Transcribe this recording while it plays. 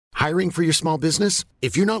Hiring for your small business?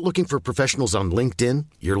 If you're not looking for professionals on LinkedIn,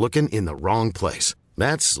 you're looking in the wrong place.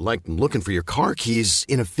 That's like looking for your car keys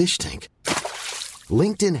in a fish tank.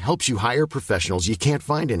 LinkedIn helps you hire professionals you can't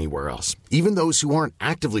find anywhere else, even those who aren't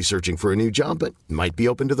actively searching for a new job but might be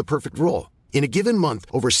open to the perfect role. In a given month,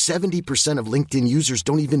 over 70% of LinkedIn users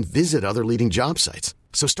don't even visit other leading job sites.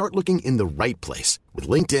 So start looking in the right place. With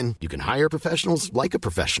LinkedIn, you can hire professionals like a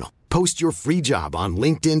professional. Post your free job on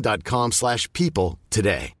linkedin.com/people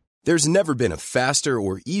today. There's never been a faster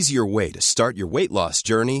or easier way to start your weight loss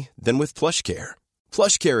journey than with PlushCare.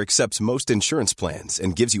 PlushCare accepts most insurance plans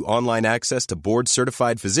and gives you online access to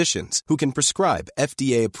board-certified physicians who can prescribe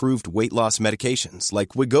FDA-approved weight loss medications like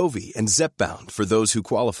Wegovy and Zepbound for those who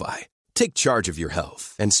qualify. Take charge of your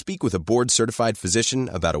health and speak with a board-certified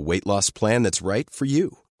physician about a weight loss plan that's right for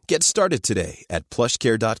you. Get started today at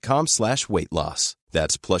plushcare.com/weight loss.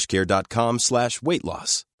 That's plushcare.com/weight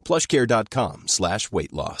loss.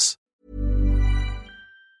 plushcare.com/weight loss.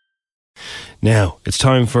 Now, it's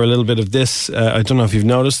time for a little bit of this. I don't know if you've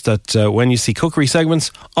noticed that when you see cookery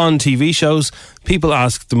segments on TV shows, people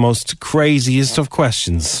ask the most craziest of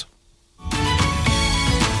questions.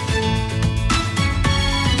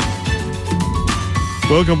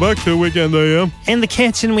 Welcome back to Weekend AM. In the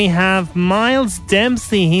kitchen we have Miles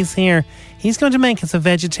Dempsey. He's here. He's going to make us a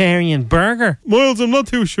vegetarian burger. Miles, I'm not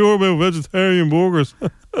too sure about vegetarian burgers.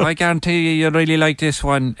 I guarantee you'll really like this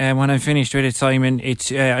one when I'm finished with it, Simon.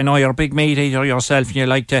 It's I know you're a big meat eater yourself and you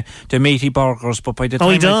like the meaty burgers, but by the time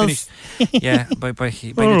I finish,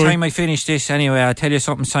 by the time I finish this anyway, I'll tell you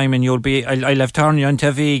something, Simon, I'll have turned you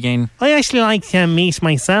into vegan. I actually like meat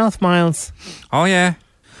myself, Miles. Oh yeah.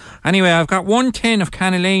 Anyway, I've got 1 tin of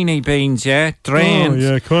cannellini beans, drained. Oh,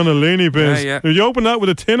 yeah, cannellini beans. Yeah. Did you open that with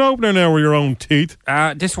a tin opener now with your own teeth?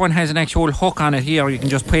 This one has an actual hook on it here. You can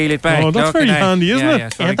just peel it back. Oh, that's very handy, isn't it? Yeah,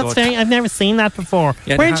 it's that's very, I've never seen that before.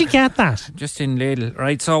 Yeah, where'd you get that? Just in Lidl,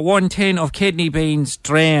 right? So 1 tin of kidney beans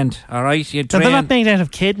drained, all right? You drain. They're not made out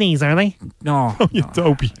of kidneys, are they? No. Oh, you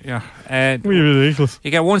dopey. Yeah. Really ridiculous.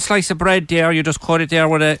 You get 1 slice of bread there. You just cut it there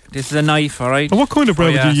with this is a knife, all right? And what kind of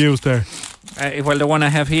bread would you use there? Well, the one I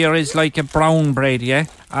have here is like a brown bread, I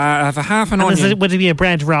have a half an onion. Would it be a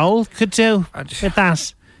bread roll? Could do with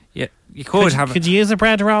that? Yeah, you could have it. Could you use a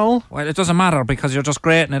bread roll? Well, it doesn't matter because you're just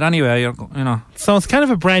grating it anyway, you know. So it's kind of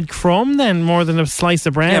a bread crumb then, more than a slice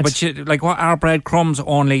of bread. Yeah, but what are bread crumbs?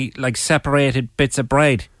 Only like separated bits of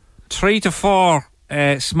bread. 3 to 4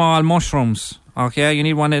 small mushrooms. Okay, you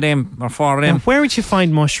need 1 of them or 4 of them. Now, where would you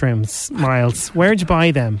find mushrooms, Miles? Where would you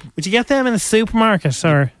buy them? Would you get them in a supermarket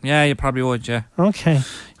or? Yeah, you probably would. Yeah. Okay.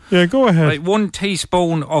 Yeah, go ahead. Right, 1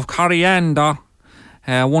 teaspoon of coriander,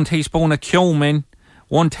 1 teaspoon of cumin,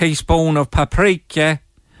 1 teaspoon of paprika,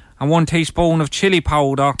 and 1 teaspoon of chili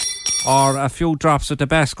powder, or a few drops of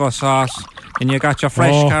Tabasco sauce. And you got your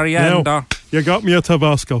fresh coriander. Now, you got me a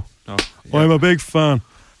Tabasco. Oh, yeah. I'm a big fan.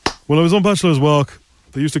 When I was on Bachelor's Walk,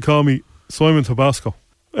 they used to call me Simon Tabasco.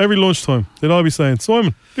 Every lunchtime, they'd all be saying,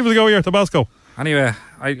 Simon, give us a go here, Tabasco. Anyway,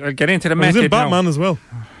 I'll get into the I method was in Batman now. as well.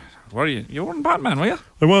 Were you? You were in Batman, were you?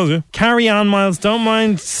 I was, yeah. Carry on, Miles. Don't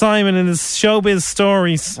mind Simon and his showbiz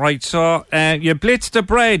stories. Right, so you blitz the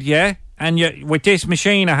bread, and you with this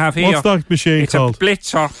machine I have here. What's that machine called?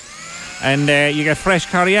 It's a blitzer. And you get fresh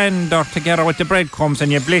coriander together with the breadcrumbs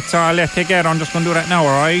and you blitz all that together. I'm just going to do that now,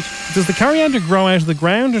 alright? Does the coriander grow out of the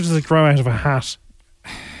ground or does it grow out of a hat?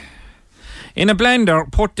 In a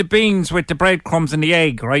blender, put the beans with the breadcrumbs and the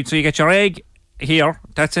egg, right? So you get your egg here.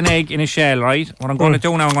 That's an egg in a shell, right? What I'm going to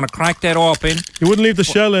do now, I'm going to crack that open. You wouldn't leave the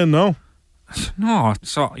shell in, no? No.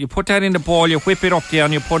 So you put that in the bowl, you whip it up there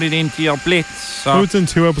and you put it into your blitz. So it's in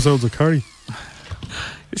 2 episodes of curry.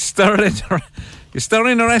 You stir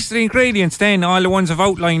in the rest of the ingredients then, all the ones I've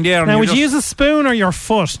outlined there. Now, would you use a spoon or your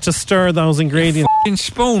foot to stir those ingredients? F***ing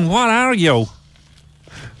spoon, what are you?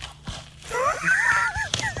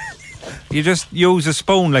 You just use a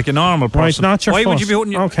spoon like a normal person. Right, not your Why foot. would you be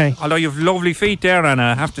putting your... Okay. Although you've lovely feet there, Anna,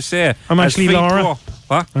 I have to say. I'm actually Laura.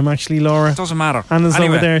 What? I'm actually Laura. It doesn't matter. Anna's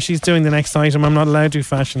anyway, over there. She's doing the next item. I'm not allowed to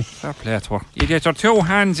fashion. Fair play to her. You get your 2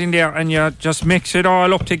 hands in there and you just mix it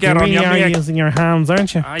all up together. You really are using your hands,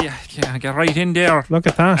 aren't you? Yeah, get right in there. Look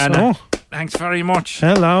at that. Anna, thanks very much.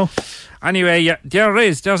 Hello. Anyway,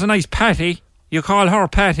 there's a nice patty. You call her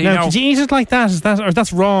patty now. Now, could you eat it like that? Or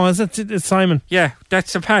that's raw, is it, Simon? Yeah,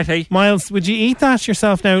 that's a patty. Miles, would you eat that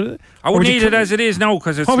yourself now? I wouldn't eat it as it is now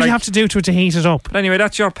because it's what would you have to do to it to heat it up? But anyway,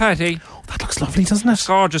 that's your patty. Oh, that looks lovely, doesn't it? It's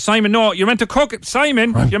gorgeous. Simon, no, you're meant to cook it.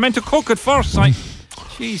 Simon, you're meant to cook it first.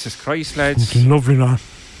 Jesus Christ, lads. It's lovely, lad.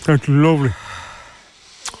 That's lovely.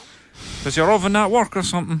 Does your oven not work or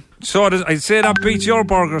something? So I'd say that beats your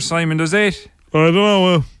burger, Simon, does it? I don't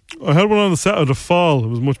know. I had one on the set of The Fall. It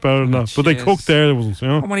was much better than that. But they cooked there. It wasn't, you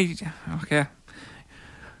know. Okay.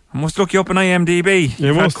 I must look you up on IMDb.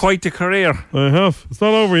 You've had quite the career. I have. It's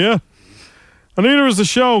not over yet. And neither is the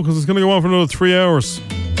show, because it's going to go on for another 3 hours.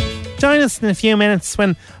 Join us in a few minutes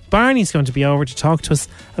when Barney's going to be over to talk to us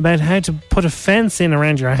about how to put a fence in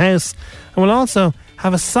around your house. And we'll also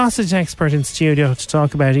have a sausage expert in studio to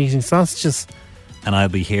talk about eating sausages. And I'll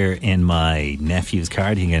be here in my nephew's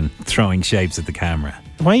cardigan throwing shapes at the camera.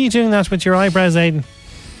 Why are you doing that with your eyebrows, Aidan?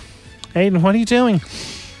 Aidan, what are you doing?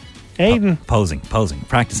 Aidan. Posing,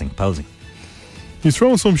 practicing posing. He's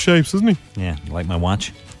throwing some shapes, isn't he? Yeah, you like my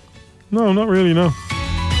watch? No, not really, no.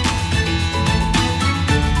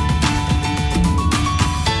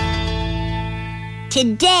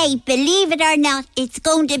 Today, believe it or not, it's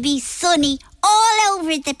going to be sunny all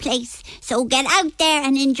over the place. So get out there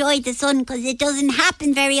and enjoy the sun, because it doesn't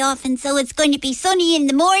happen very often. So it's going to be sunny in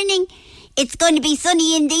the morning, it's going to be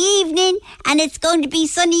sunny in the evening, and it's going to be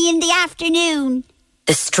sunny in the afternoon.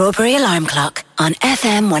 The Strawberry Alarm Clock on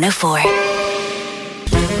FM 104.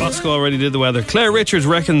 Roscoe already did the weather. Claire Richards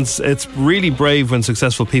reckons it's really brave when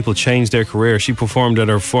successful people change their career. She performed at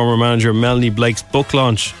her former manager Melanie Blake's book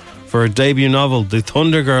launch for her debut novel, The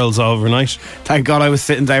Thunder Girls, overnight. Thank God I was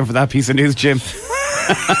sitting down for that piece of news, Jim.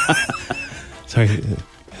 Sorry,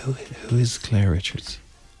 who is Claire Richards?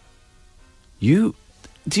 Do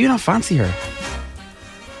you not fancy her?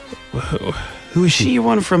 Who is she? She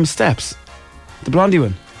one from Steps, the blondie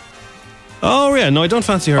one. Oh yeah, no, I don't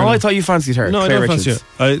fancy her. Oh, I thought you fancied her. No, Claire I don't Richards.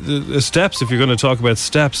 fancy her. Steps, if you're going to talk about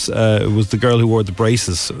Steps, it was the girl who wore the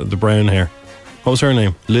braces, the brown hair. What was her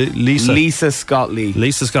name? Lisa Scott Lee.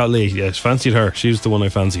 Lisa Scott Lee, yes, fancied her. She was the one I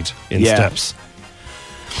fancied in Steps.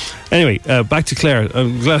 Anyway, back to Claire.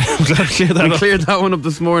 I'm glad I cleared that up. We cleared that one up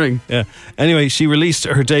this morning. Yeah. Anyway, she released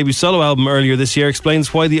her debut solo album earlier this year,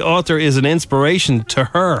 explains why the author is an inspiration to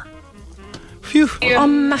her. Phew. I'm a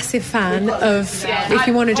massive fan of, if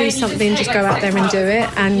you want to do something, just go out there and do it.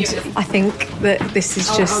 And I think that this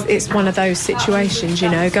is just, it's one of those situations, you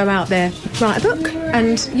know, go out there, write a book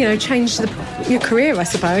and, you know, change your career, I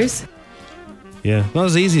suppose. Yeah, not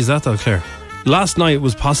as easy as that though, Claire. Last night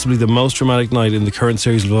was possibly the most dramatic night in the current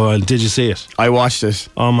series of Love Island. Did you see it? I watched it.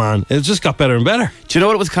 Oh man, it just got better and better. Do you know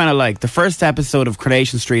what it was kind of like? The first episode of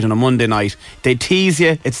Coronation Street on a Monday night, they tease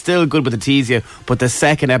you. It's still good, but they tease you. But the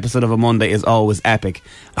second episode of a Monday is always epic.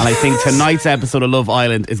 And I think tonight's episode of Love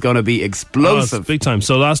Island is going to be explosive. Oh, it's big time.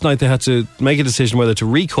 So last night they had to make a decision whether to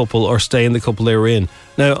recouple or stay in the couple they were in.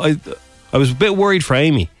 Now, I was a bit worried for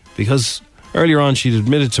Amy, because earlier on she'd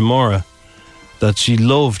admitted to Maura that she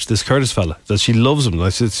loved this Curtis fella, that she loves him.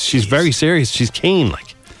 Like, she's very serious. She's keen,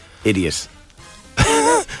 like. Idiot.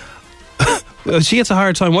 She gets a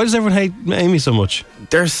hard time. Why does everyone hate Amy so much?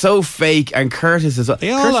 They're so fake, and Curtis is. They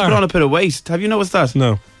all Curtis are. put on a bit of weight. Have you noticed that?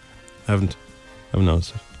 No, I haven't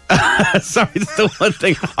noticed it. Sorry, that's the one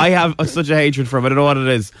thing I have such a hatred for him. I don't know what it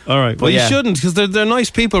is. All right, but well, yeah. you shouldn't, because they're nice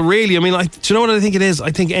people, really. I mean, do you know what I think it is?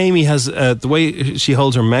 I think Amy has the way she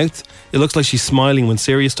holds her mouth. It looks like she's smiling when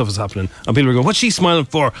serious stuff is happening, and people are going, "What's she smiling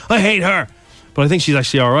for? I hate her." But I think she's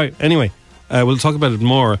actually all right. Anyway, we'll talk about it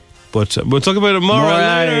more. But we'll talk about it more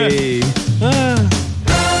later.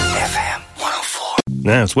 FM 104.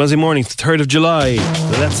 Now it's Wednesday morning, it's the 3rd of July.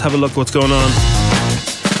 So let's have a look what's going on.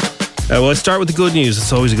 Well, I start with the good news.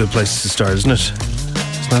 It's always a good place to start, isn't it?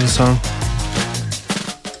 Isn't that a song?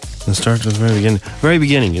 Let's start at the very beginning. Very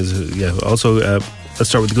beginning is also, let's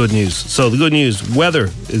start with the good news. So the good news: weather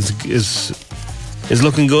is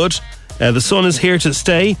looking good. The sun is here to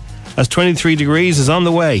stay, as 23 degrees is on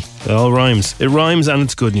the way. It all rhymes. It rhymes, and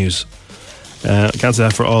it's good news. I can't say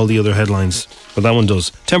that for all the other headlines, but that one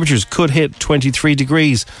does. Temperatures could hit 23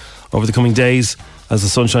 degrees over the coming days, as the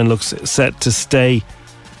sunshine looks set to stay.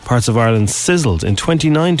 Parts of Ireland sizzled in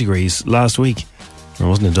 29 degrees last week. Or it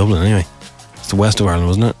wasn't in Dublin anyway. It's the west of Ireland,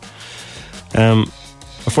 wasn't it?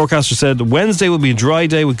 A forecaster said Wednesday will be a dry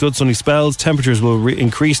day with good sunny spells. Temperatures will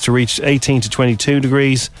increase to reach 18 to 22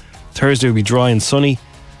 degrees. Thursday will be dry and sunny,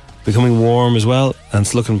 becoming warm as well, and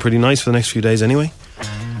it's looking pretty nice for the next few days anyway.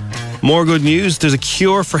 More good news: there's a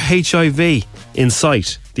cure for HIV in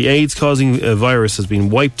sight. The AIDS-causing virus has been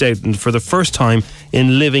wiped out for the first time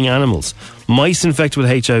in living animals. Mice infected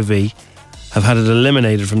with HIV have had it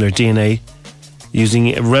eliminated from their DNA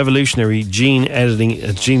using a revolutionary gene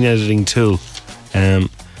editing tool.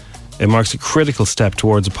 It marks a critical step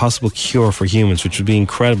towards a possible cure for humans, which would be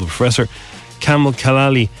incredible. Professor Kamal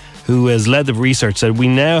Kalali, who has led the research, said we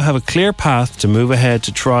now have a clear path to move ahead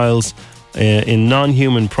to trials in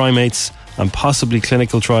non-human primates and possibly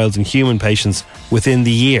clinical trials in human patients within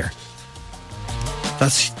the year.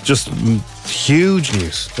 That's just huge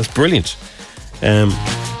news. That's brilliant.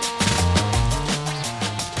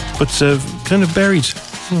 but kind of buried.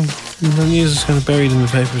 The news is kind of buried in the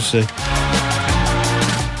papers today.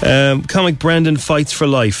 Comic Brendan fights for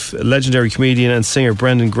life. Legendary comedian and singer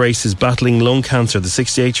Brendan Grace is battling lung cancer. The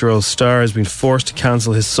 68-year-old star has been forced to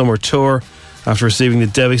cancel his summer tour after receiving the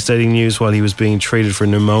devastating news while he was being treated for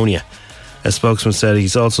pneumonia. A spokesman said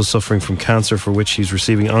he's also suffering from cancer, for which he's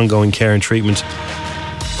receiving ongoing care and treatment.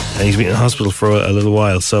 And he's been in hospital for a little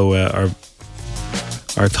while. So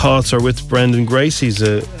our thoughts are with Brendan Grace. He's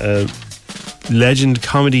a legend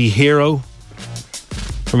comedy hero.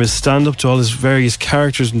 From his stand-up to all his various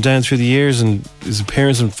characters and down through the years, and his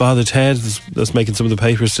appearance on Father Ted, that's making some of the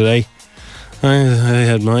papers today. I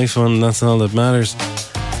had my fun, and that's all that matters.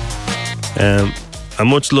 A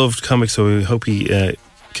much-loved comic, so we hope he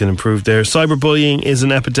can improve there. Cyberbullying is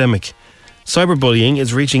an epidemic. Cyberbullying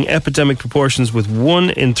is reaching epidemic proportions, with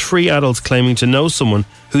 1 in 3 adults claiming to know someone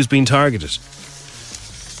who's been targeted.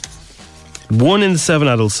 1 in 7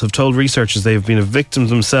 adults have told researchers they have been a victim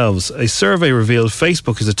themselves. A survey revealed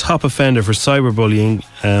Facebook is a top offender for cyberbullying,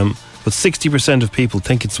 but 60% of people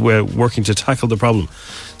think it's working to tackle the problem.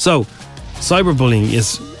 So, cyberbullying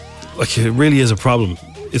is, it really is a problem.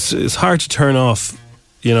 It's hard to turn off,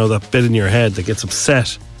 that bit in your head that gets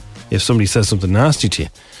upset if somebody says something nasty to you.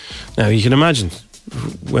 Now, you can imagine,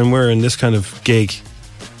 when we're in this kind of gig,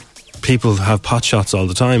 people have pot shots all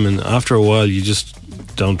the time, and after a while you just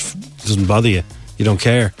it doesn't bother you. You don't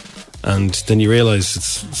care. And then you realise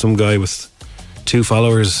it's some guy with 2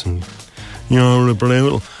 followers and,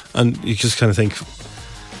 and you just kind of think,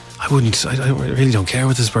 I really don't care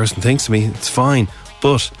what this person thinks of me. It's fine.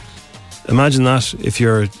 But imagine that if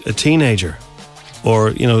you're a teenager,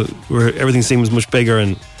 or, where everything seems much bigger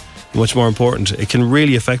and much more important. It can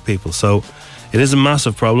really affect people. So it is a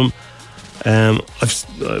massive problem. I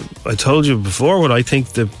told you before what I think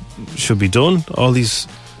that should be done. All these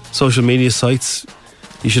social media sites,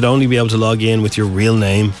 you should only be able to log in with your real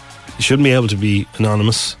name. You shouldn't be able to be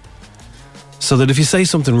anonymous. So that if you say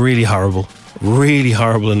something really horrible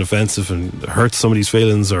and offensive and hurts somebody's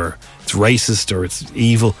feelings, or it's racist or it's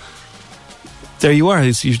evil, there you are.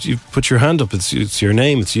 You put your hand up. It's your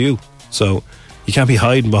name. It's you. So you can't be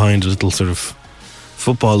hiding behind a little sort of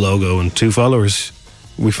football logo and 2 followers.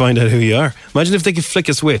 We find out who you are. Imagine if they could flick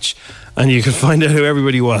a switch and you could find out who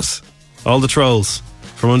everybody was. All the trolls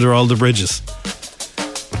from under all the bridges.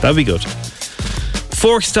 That'd be good.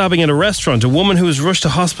 Fork stabbing in a restaurant. A woman who was rushed to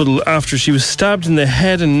hospital after she was stabbed in the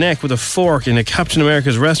head and neck with a fork in a Captain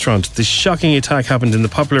America's restaurant. The shocking attack happened in the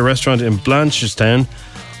popular restaurant in Blanchardstown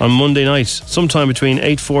on Monday night, sometime between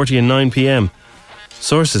 8:40 and 9 p.m.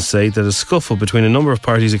 Sources say that a scuffle between a number of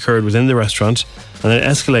parties occurred within the restaurant and it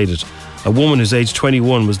escalated. A woman who's aged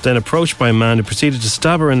 21 was then approached by a man who proceeded to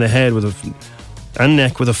stab her in the head and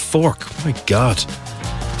neck with a fork. Oh my God.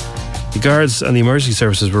 The guards and the emergency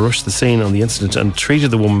services were rushed to the scene on the incident and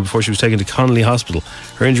treated the woman before she was taken to Connolly Hospital.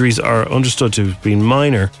 Her injuries are understood to have been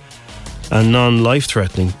minor and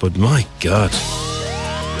non-life-threatening, but my God.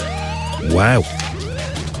 Wow.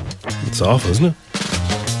 It's awful, isn't it?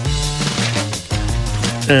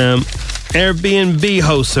 Airbnb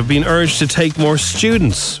hosts have been urged to take more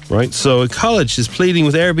students, right? So a college is pleading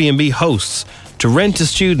with Airbnb hosts to rent to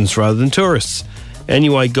students rather than tourists.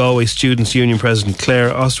 NUI Galway Students' Union President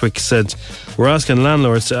Claire Ostwick said, "We're asking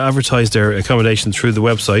landlords to advertise their accommodation through the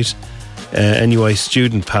website,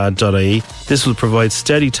 nuistudentpad.ie. This will provide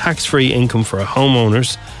steady tax-free income for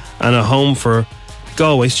homeowners and a home for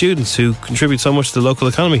Galway students who contribute so much to the local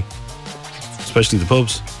economy, especially the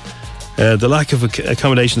pubs. The lack of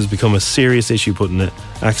accommodation has become a serious issue, putting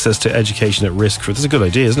access to education at risk. That's a good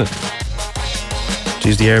idea, isn't it? To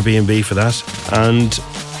use the Airbnb for that. And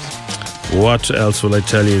what else will I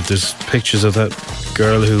tell you? There's pictures of that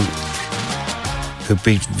girl who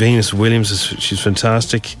beat Venus Williams. She's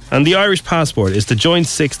fantastic. And the Irish passport is the joint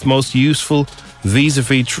 6th most useful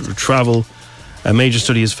visa-free travel. A major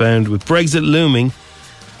study has found, with Brexit looming,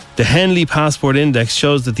 the Henley Passport Index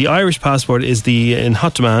shows that the Irish passport is in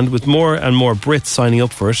hot demand, with more and more Brits signing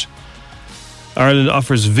up for it. Ireland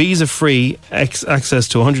offers visa-free access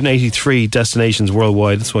to 183 destinations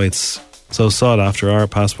worldwide. That's why it's so sought after, our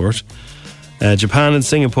passport. Japan and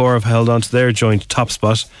Singapore have held on to their joint top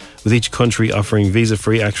spot, with each country offering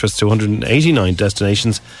visa-free access to 189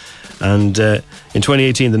 destinations. And in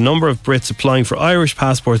 2018, the number of Brits applying for Irish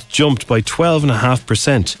passports jumped by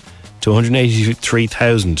 12.5% to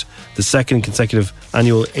 183,000, the second consecutive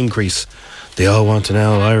annual increase. They all want an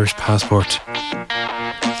Irish passport.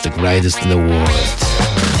 It's the greatest in the world.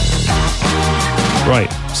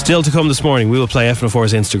 Right, still to come this morning, we will play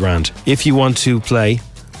FM4's Instagram. If you want to play,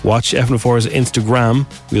 watch FM4's Instagram.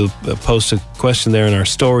 We'll post a question there in our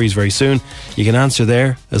stories very soon. You can answer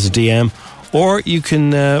there as a DM, or you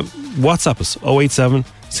can WhatsApp us 087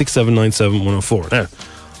 6797 104. Now,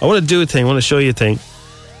 I want to do a thing. I want to show you a thing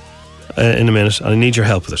in a minute, and I need your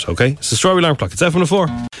help with it, okay? It's the Strawberry Alarm Clock. It's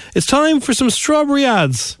FM4. It's time for some strawberry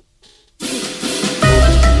ads.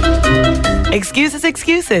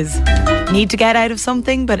 Excuses. Need to get out of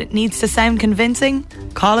something, but it needs to sound convincing?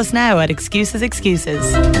 Call us now at Excuses.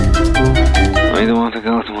 I don't want to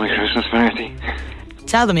go to my Christmas party.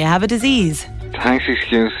 Tell them you have a disease. Thanks,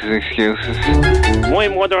 excuses. My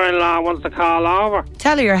mother-in-law wants to call over.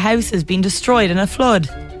 Tell her your house has been destroyed in a flood.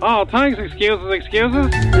 Oh, thanks, excuses.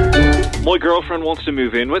 My girlfriend wants to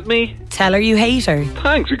move in with me. Tell her you hate her.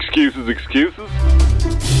 Thanks, excuses.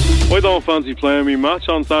 I don't fancy playing me match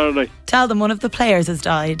on Saturday. Tell them one of the players has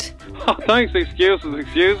died. Oh, thanks, excuses.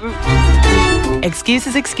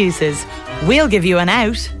 Excuses. We'll give you an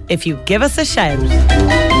out if you give us a shout.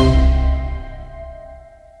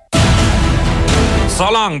 So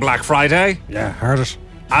long, Black Friday. Yeah, heard it.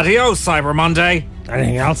 Adios, Cyber Monday.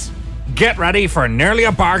 Anything else? Get ready for Nearly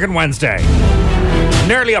a Bargain Wednesday.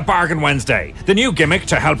 Nearly a Bargain Wednesday, the new gimmick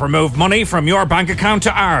to help remove money from your bank account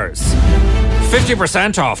to ours.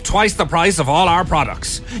 50% off twice the price of all our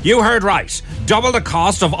products. You heard right. Double the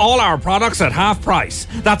cost of all our products at half price.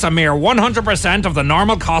 That's a mere 100% of the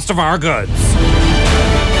normal cost of our goods.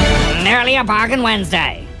 Nearly a Bargain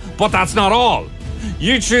Wednesday. But that's not all.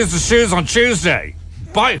 You choose the shoes on Tuesday.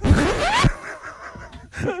 But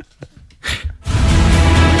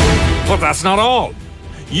that's not all.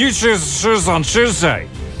 You choose the shoes on Tuesday.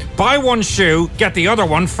 Buy one shoe, get the other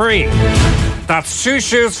one free. That's 2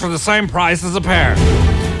 shoes for the same price as a pair.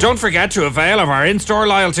 Don't forget to avail of our in-store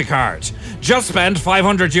loyalty card. Just spend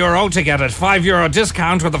 €500 to get a €5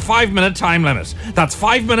 discount with a 5-minute time limit. That's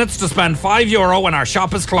 5 minutes to spend €5 when our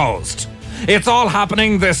shop is closed. It's all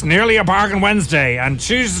happening this Nearly a Bargain Wednesday, and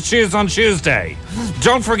choose the shoes on Tuesday.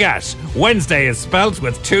 Don't forget, Wednesday is spelt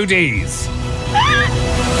with 2 Ds.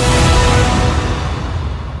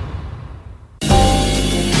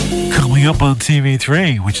 Coming up on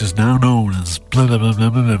TV3, which is now known as blah blah blah blah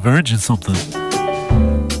blah Virgin something.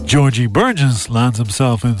 Georgie Burgess lands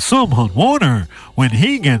himself in some hot water when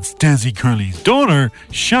he gets Desi Curley's daughter,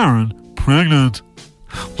 Sharon, pregnant.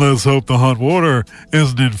 Let's hope the hot water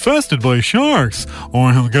isn't infested by sharks,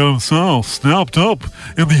 or he'll get himself snapped up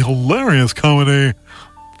in the hilarious comedy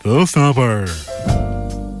The Snapper.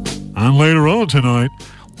 And later on tonight,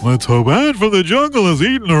 let's hope Anne from the Jungle has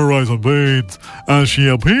eaten her rice and beans as she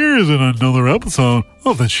appears in another episode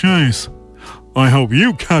of The Chase. I hope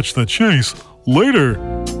you catch The Chase later.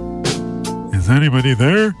 Is anybody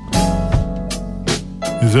there?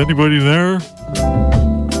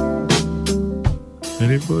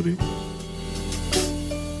 Anybody?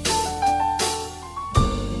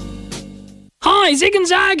 Hi, Zig and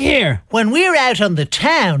Zag here. When we're out on the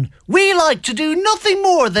town, we like to do nothing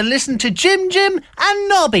more than listen to Jim and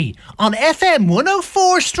Nobby on FM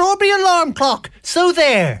 104 Strawberry Alarm Clock. So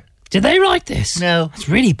there. Did they write this? No. It's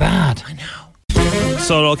really bad. I know.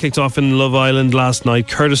 So it all kicked off in Love Island last night.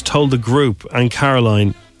 Curtis told the group and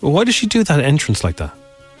Caroline, why does she do that entrance like that?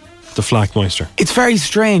 The Flakmeister. It's very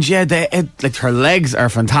strange, yeah. Like her legs are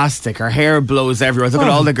fantastic. Her hair blows everywhere. Look at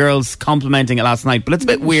all the girls complimenting it last night, but it's a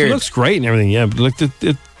bit weird. She looks great and everything, yeah. But like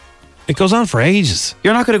it goes on for ages.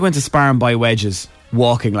 You're not going to go into Spar and buy wedges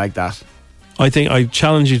walking like that. I think I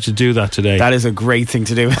challenge you to do that today. That is a great thing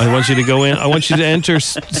to do. I want you to go in. I want you to enter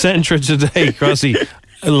Centra today, Crossy,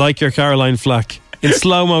 like your Caroline Flack in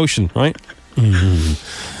slow motion, right?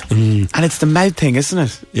 And it's the mouth thing, isn't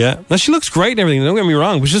it? Yeah. Now she looks great and everything. Don't get me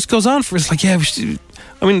wrong, but it just goes on for. It's like, yeah.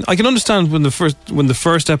 I mean, I can understand when the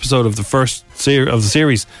first episode of the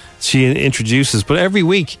series she introduces, but every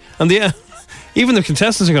week and even the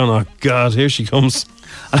contestants are going, oh God, here she comes.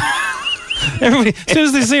 Everybody, as soon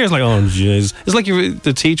as they see her, it's like, oh jeez. It's like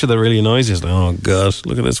the teacher that really annoys you. It's like, oh God,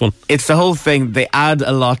 look at this one. It's the whole thing. They add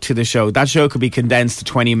a lot to the show. That show could be condensed to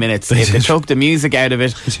 20 minutes. If they took the music out of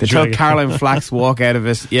it, they took Caroline Flack's walk out of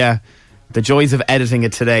it. Yeah. The joys of editing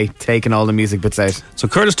it today, taking all the music bits out. So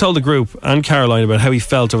Curtis told the group and Caroline about how he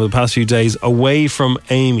felt over the past few days away from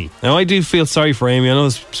Amy. Now I do feel sorry for Amy. I know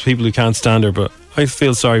there's people who can't stand her, but I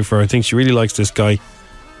feel sorry for her. I think she really likes this guy.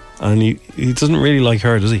 And he doesn't really like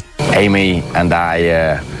her, does he? Amy and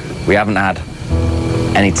I, we haven't had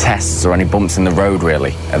any tests or any bumps in the road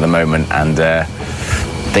really at the moment, and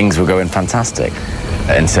things were going fantastic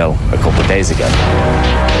until a couple of days ago.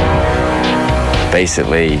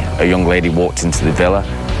 Basically, a young lady walked into the villa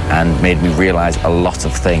and made me realise a lot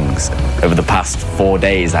of things. Over the past 4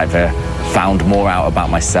 days, I've found more out about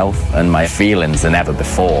myself and my feelings than ever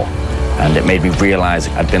before, and it made me realise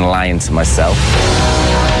I'd been lying to myself.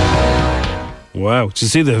 Wow. Did you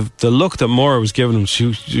see the look that Maura was giving him? She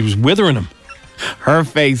was withering him. Her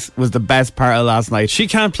face was the best part of last night. She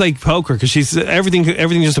can't play poker because she's everything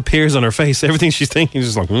just appears on her face. Everything she's thinking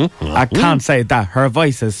is just like. I can't say that. Her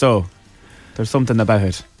voice is so. There's something about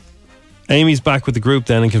it. Amy's back with the group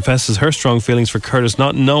then and confesses her strong feelings for Curtis,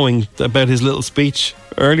 not knowing about his little speech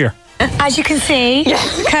earlier. As you can see,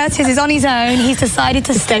 Curtis is on his own. He's decided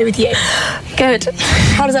to stay with you. Good.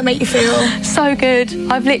 How does that make you feel? So good.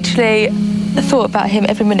 I've literally thought about him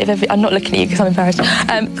every minute of every... I'm not looking at you because I'm embarrassed.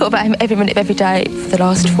 Thought about him every minute of every day for the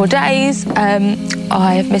last 4 days.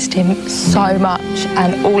 I have missed him so much,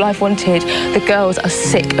 and all I've wanted... The girls are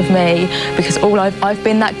sick of me because I've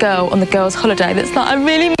been that girl on the girls' holiday that's like, I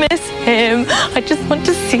really miss him. I just want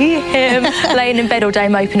to see him. Laying in bed all day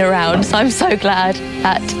moping around. So I'm so glad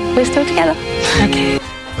that we're still together. Okay.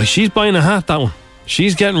 Well, she's buying a hat, that one.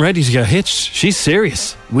 She's getting ready to get hitched. She's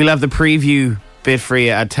serious. We'll have the preview bit for you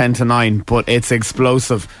at 10 to 9, but it's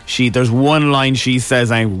explosive. There's one line she says,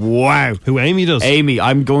 wow. Who, Amy does? Amy,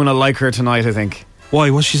 I'm going to like her tonight, I think. Why?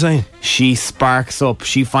 What's she saying? She sparks up.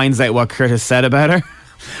 She finds out what Curtis said about her.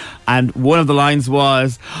 And one of the lines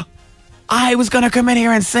was, I was going to come in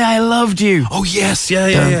here and say I loved you. Oh, yes.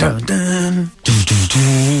 Yeah. Dun, dun.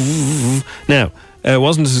 Now, it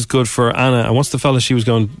wasn't as good for Anna. And what's the fella she was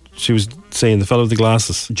saying, the fella with the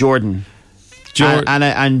glasses? Jordan. Anna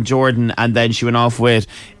and Jordan, and then she went off with,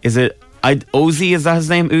 Ozzy, is that his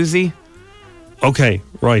name? Uzi? Okay,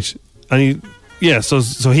 right. And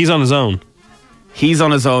so he's on his own. He's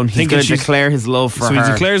on his own. He's going to declare his love for her. So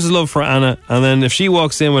he declares his love for Anna, and then if she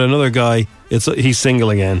walks in with another guy, he's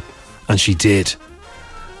single again. And she did.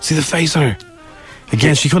 See the face on her?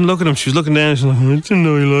 Again, she couldn't look at him. She was looking down. She's like, I didn't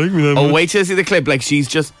know you liked me that much. Oh, wait till you see the clip. Like, she's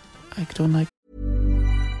just, I don't like.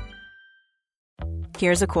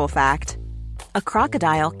 Here's a cool fact. A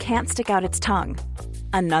crocodile can't stick out its tongue.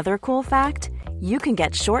 Another cool fact, you can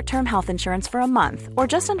get short-term health insurance for a month or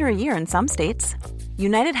just under a year in some states.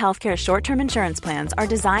 United Healthcare short-term insurance plans are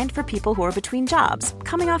designed for people who are between jobs,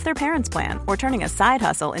 coming off their parents' plan, or turning a side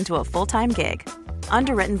hustle into a full-time gig.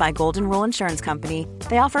 Underwritten by Golden Rule Insurance Company,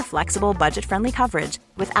 they offer flexible, budget-friendly coverage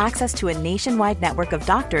with access to a nationwide network of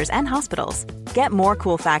doctors and hospitals. Get more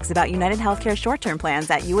cool facts about United Healthcare short-term plans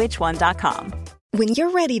at uh1.com. When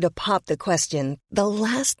you're ready to pop the question, the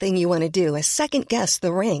last thing you want to do is second-guess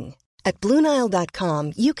the ring. At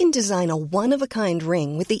BlueNile.com, you can design a one-of-a-kind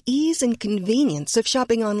ring with the ease and convenience of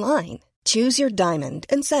shopping online. Choose your diamond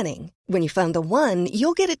and setting. When you find the one,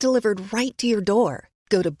 you'll get it delivered right to your door.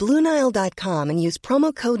 Go to BlueNile.com and use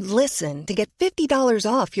promo code LISTEN to get $50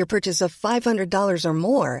 off your purchase of $500 or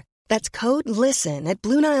more. That's code LISTEN at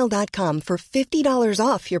BlueNile.com for $50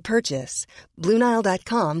 off your purchase.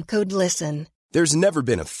 BlueNile.com, code LISTEN. There's never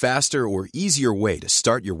been a faster or easier way to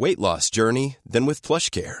start your weight loss journey than with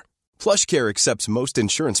PlushCare. PlushCare accepts most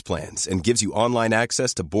insurance plans and gives you online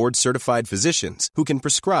access to board-certified physicians who can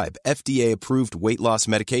prescribe FDA-approved weight loss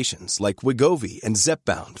medications like Wegovy and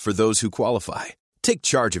Zepbound for those who qualify. Take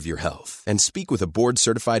charge of your health and speak with a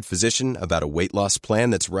board-certified physician about a weight loss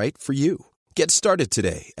plan that's right for you. Get started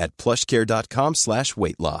today at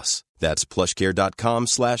plushcare.com/weight-loss. That's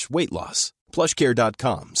plushcare.com/weight-loss.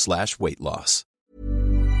 plushcare.com/weight-loss.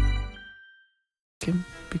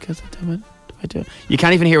 Because I do. You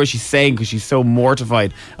can't even hear what she's saying because she's so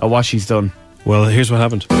mortified at what she's done. Well, here's what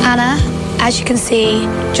happened. Anna, as you can see,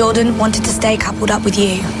 Jordan wanted to stay coupled up with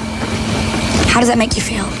you. How does that make you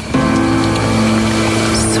feel?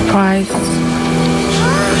 Surprised.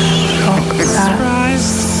 Shocked.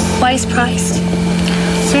 Surprised. Why are you surprised?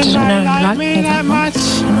 Didn't know you liked me that much.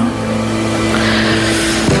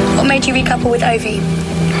 What made you recouple with Ovi?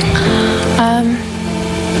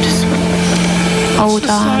 Just older,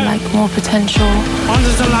 like more potential,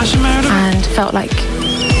 and felt like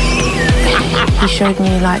he showed me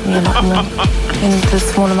he liked me a lot more in the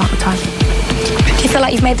small amount of time. Do you feel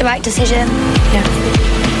like you've made the right decision? Yeah.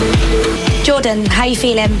 Jordan, how are you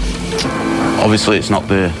feeling? Obviously it's not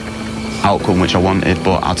the outcome which I wanted,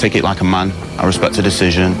 but I'll take it like a man. I respect the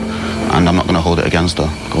decision and I'm not going to hold it against her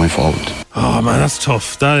going forward. Oh man, that's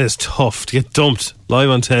tough. That is tough to get dumped live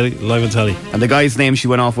on telly. And the guy's name she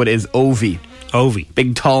went off with is Ovi.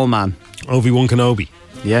 Big tall man. Obi-Wan Kenobi.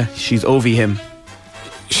 Yeah, she's Ovi him.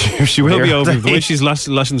 She will be Ovi. The way she's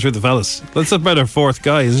lashing through the fellas. That's about her fourth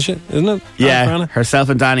guy, isn't it? Yeah, herself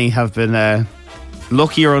and Danny have been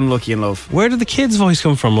lucky or unlucky in love. Where did the kid's voice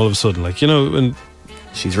come from all of a sudden? Like, you know, and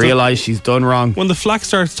She's realised she's done wrong. When the flack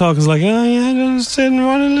starts talking, it's like, oh yeah, I just didn't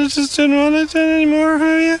want it anymore, how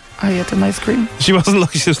are you? I ate an ice cream. She wasn't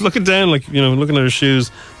looking, she was looking down, like, looking at her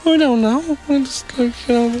shoes. Oh, I don't know. I just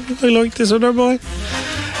I like this other boy.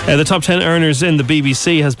 The top 10 earners in the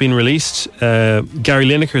BBC has been released. Gary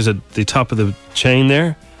Lineker's at the top of the chain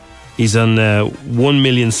there. He's on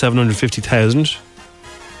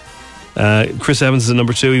 1,750,000. Chris Evans is at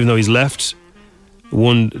number 2, even though he's left.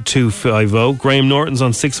 1,250. Graham Norton's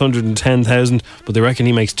on 610,000, but they reckon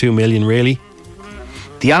he makes 2 million, really.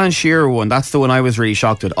 The Alan Shearer one, that's the one I was really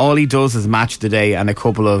shocked with. All he does is match the day and a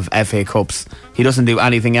couple of FA Cups. He doesn't do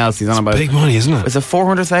anything else. He's on about big money, isn't it? Is it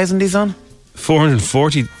 400,000 he's on?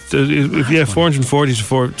 440, 440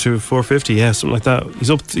 to 450, yeah, something like that.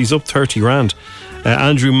 He's up 30 grand.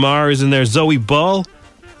 Andrew Marr is in there. Zoe Ball,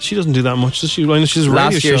 she doesn't do that much, does she? She's a radio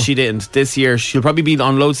Last year show. she didn't. This year she'll probably be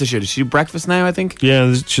on loads this year. Does she do breakfast now, I think?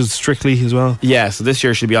 Yeah, she's Strictly as well. Yeah, so this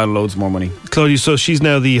year she'll be on loads more money. Claudia, so she's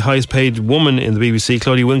now the highest paid woman in the BBC.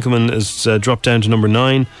 Claudia Winkleman has dropped down to number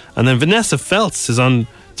 9. And then Vanessa Feltz is on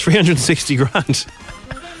 360 grand.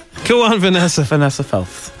 Go on, Vanessa. Vanessa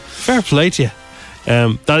Feltz. Fair play to you.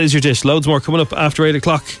 That is your dish. Loads more coming up after 8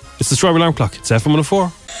 o'clock. It's the Strawberry Alarm Clock. It's FM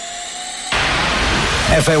 104.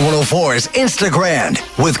 FM 104's Instagram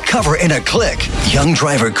with Cover in a Click. Young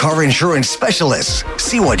driver car insurance specialists.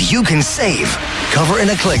 See what you can save.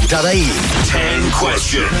 Coverinaclick.ie. 10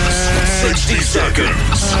 questions, 60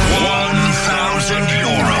 seconds,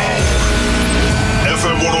 €1,000.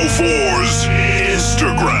 FM 104's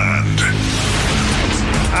Instagram.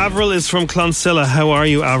 Avril is from Clonsilla. How are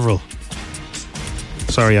you, Avril?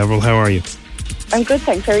 Sorry, Avril, how are you? I'm good,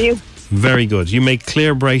 thanks. How are you? Very good. You make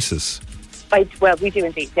clear braces. Well, we do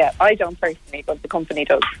indeed, yeah. I don't personally, but the company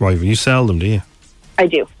does. Right, you sell them, do you? I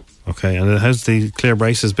do. Okay, and how's the clear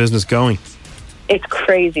braces business going? It's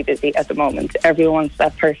crazy busy at the moment. Everyone wants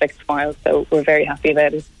that perfect smile, so we're very happy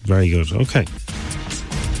about it. Very good, okay.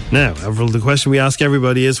 Now, Avril, the question we ask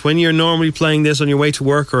everybody is, when you're normally playing this on your way to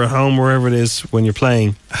work or at home, wherever it is, when you're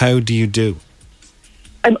playing, how do you do?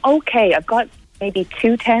 I'm okay. I've got maybe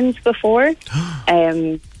 2 10s before.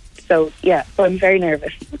 So I'm very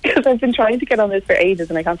nervous because I've been trying to get on this for ages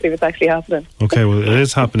and I can't believe it's actually happening. Okay, well, it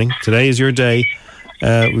is happening. Today is your day.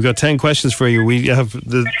 We've got 10 questions for you. We have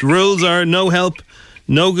the rules are no help,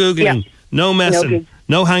 no Googling, no messing,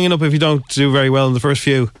 no hanging up if you don't do very well in the first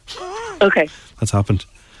few. Okay. That's happened.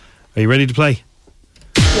 Are you ready to play?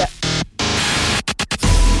 Yeah.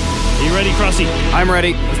 Are you ready, Crossy? I'm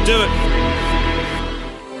ready. Let's do it.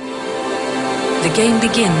 The game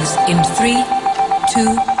begins in 3,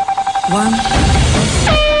 2, 1.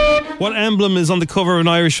 What emblem is on the cover of an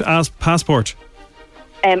Irish passport?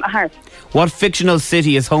 A harp. What fictional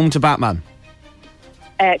city is home to Batman?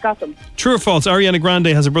 Gotham. True or false? Ariana Grande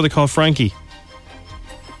has a brother called Frankie.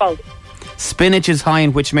 False. Spinach is high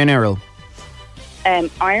in which mineral?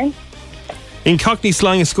 Iron. In Cockney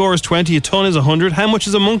slang, a score is 20, a ton is 100. How much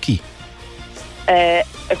is a monkey? A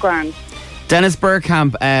grand. Dennis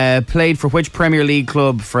Bergkamp played for which Premier League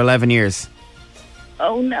club for 11 years?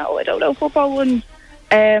 Oh no, I don't know football one.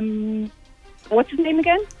 What's his name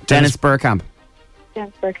again? Dennis Bergkamp.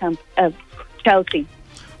 Dennis Bergkamp. Chelsea.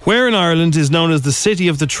 Where in Ireland is known as the City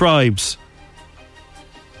of the Tribes?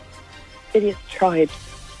 City of the Tribes.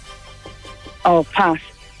 Oh, pass.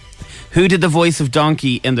 Who did the voice of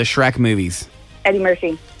Donkey in the Shrek movies? Eddie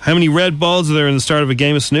Murphy. How many red balls are there in the start of a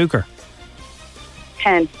game of snooker?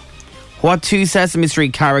 10. What 2 Sesame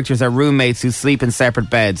Street characters are roommates who sleep in separate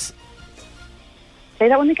beds? Say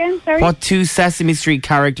that one again, sorry? What 2 Sesame Street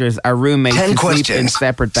characters are roommates 10 who questions, sleep in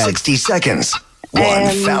separate beds? 60 seconds,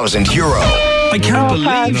 €1,000. I can't believe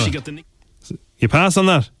pass. she got the... You pass on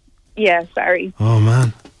that? Yeah, sorry. Oh,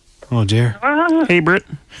 man. Oh, dear. Hey, Bert.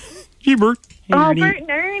 Hey, Bert. Hey, Oh, Ernie. Bert and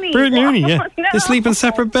Ernie. Bert and Ernie, yeah. Oh, no. They sleep in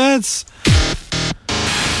separate beds.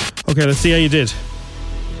 Okay, let's see how you did.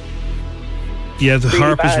 Yeah, the Really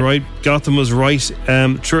harp bad. is right. Gotham was right.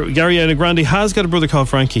 True. Ariana Grande has got a brother called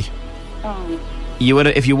Frankie. Oh. You would,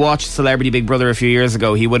 if you watched Celebrity Big Brother a few years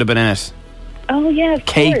ago, he would have been in it. Oh, yeah, of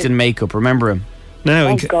Caked course. in makeup, remember him? Now, Oh,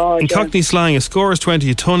 in, God, in yeah. Cockney slang, a score is 20,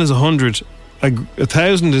 a ton is 100, a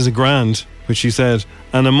 1,000 is a grand, which you said,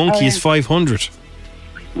 and a monkey Oh, is yeah. 500.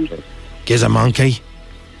 Gives a monkey.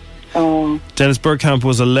 Oh. Dennis Bergkamp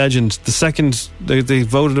was a legend. The second, they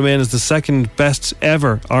voted him in as the second best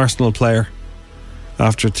ever Arsenal player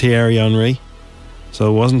after Thierry Henry.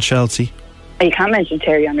 So it wasn't Chelsea. You can't mention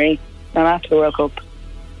Thierry Henry. Not after the World Cup.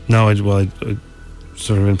 No, I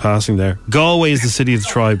sort of in passing there. Galway is the City of the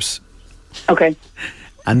Tribes. Okay.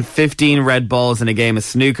 And 15 red balls in a game of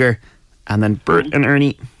snooker. And then Bert and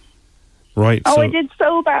Ernie. Right. Oh, so I did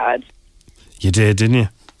so bad. You did, didn't you?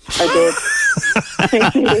 I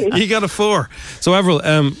did. You got a 4. So, Avril,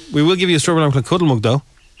 we will give you a Strawberry Alarm Clock cuddle mug, though.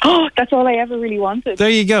 Oh, that's all I ever really wanted. There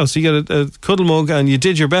you go. So you got a cuddle mug, and you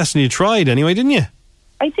did your best, and you tried anyway, didn't you?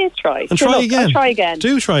 I did try. And try again. I'll try again.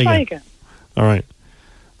 Do try again. All right.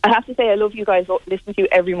 I have to say, I love you guys. Listen to you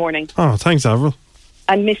every morning. Oh, thanks, Avril.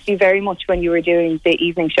 And missed you very much when you were doing the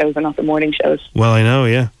evening shows and not the morning shows. Well, I know,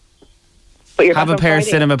 yeah. But you're Have back a on pair of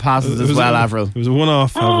Friday. cinema passes as well, Avril. It was a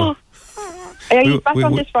one-off, Avril. Are you back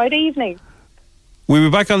on this Friday evening? We were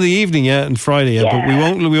back on the evening, and Friday, but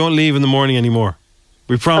we won't leave in the morning anymore.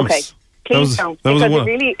 We promise. Okay. Please don't. Because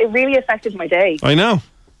it really affected my day. I know.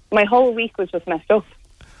 My whole week was just messed up.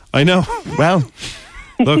 I know. Well,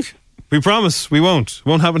 look, we promise we won't. It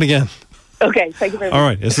won't happen again. Okay, thank you very much. All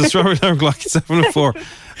right, it's the Strawberry Alarm Clock. It's 7:04.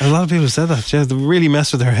 And a lot of people said that. Yeah, they really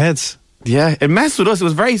messed with their heads. Yeah, it messed with us. It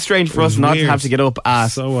was very strange for us not to have to get up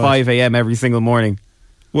at 5 a.m. every single morning.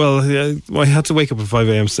 Well, I had to wake up at 5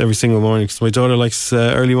 a.m. every single morning because my daughter likes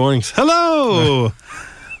early mornings. Hello!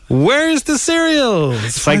 Where's the cereal?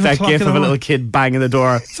 It's like that gif of a little kid banging the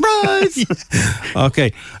door. Surprise!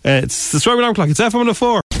 Okay, it's the Strawberry Alarm Clock. It's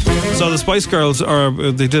FM104. So the Spice Girls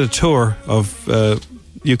they did a tour of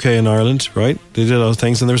UK and Ireland, right? They did those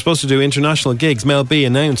things, and they were supposed to do international gigs. Mel B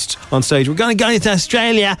announced on stage, we're going to go to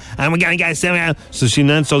Australia and we're going to go somewhere. So she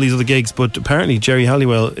announced all these other gigs, but apparently Jerry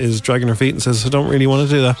Halliwell is dragging her feet and says, I don't really want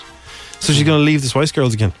to do that. So she's going to leave the Spice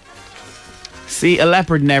Girls again. See, a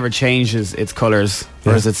leopard never changes its colours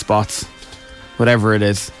or its spots, whatever it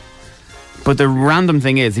is. But the random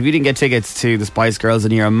thing is, if you didn't get tickets to the Spice Girls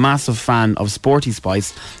and you're a massive fan of Sporty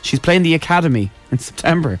Spice, she's playing the Academy in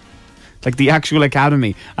September. Like the actual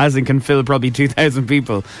Academy, as in can fill probably 2,000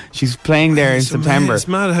 people. She's playing there in September. It's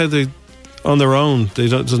mad how they, on their own, it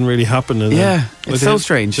doesn't really happen. And yeah, it's so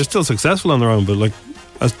strange. They're still successful on their own, but like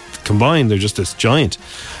as combined, they're just this giant.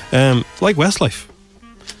 Like Westlife.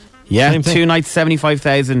 Yeah, 2 nights,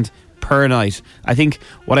 75,000 per night. I think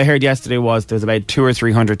what I heard yesterday was there's about 200 or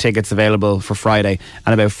 300 tickets available for Friday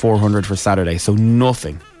and about 400 for Saturday. So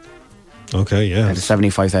nothing. Okay, yeah. Out of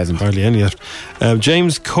 75,000. Hardly any yet.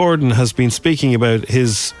 James Corden has been speaking about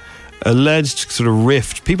his alleged sort of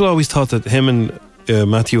rift. People always thought that him and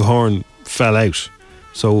Matthew Horn fell out.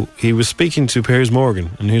 So he was speaking to Piers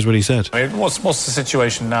Morgan, and here's what he said. I mean, what's the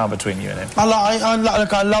situation now between you and him? I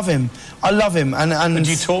love him. I love him. And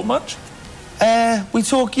do you talk much? We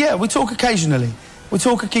talk occasionally.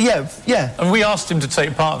 Yeah. And we asked him to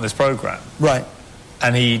take part in this programme. Right.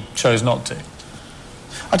 And he chose not to.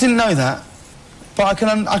 I didn't know that, but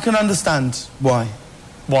I can understand why.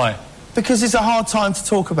 Why? Because it's a hard time to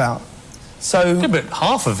talk about. So. Yeah, but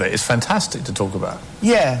half of it is fantastic to talk about.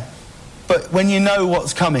 Yeah, but when you know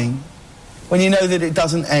what's coming, when you know that it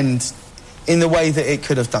doesn't end in the way that it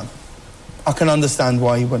could have done, I can understand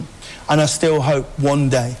why you wouldn't. And I still hope one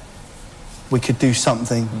day we could do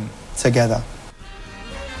something together.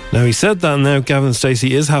 Now he said that, and now Gavin and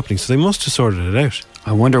Stacey is happening, so they must have sorted it out.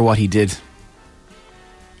 I wonder what he did.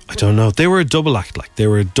 I don't know. They were a double act,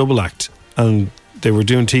 and they were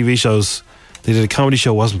doing TV shows. They did a comedy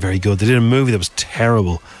show, wasn't very good. They did a movie that was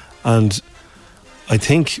terrible, and I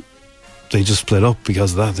think they just split up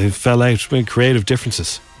because of that. They fell out. Creative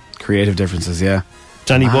differences. Yeah.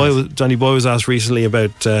 Danny Boy was asked recently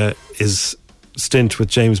about his stint with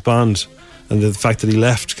James Bond and the fact that he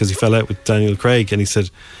left because he fell out with Daniel Craig, and he said,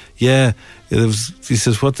 yeah, he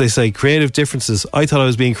says, what they say, creative differences. I thought I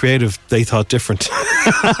was being creative, they thought different.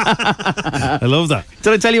 I love that.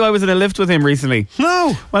 Did I tell you I was in a lift with him recently?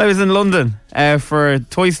 No. When I was in London for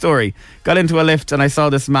Toy Story, got into a lift and I saw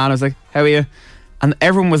this man. I was like, how are you? And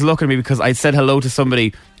everyone was looking at me because I said hello to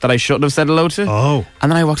somebody that I shouldn't have said hello to. Oh.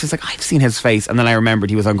 And then I walked, I was like, I've seen his face. And then I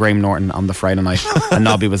remembered he was on Graham Norton on the Friday night. And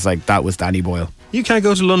Nobby was like, that was Danny Boyle. You can't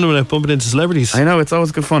go to London without bumping into celebrities. I know, it's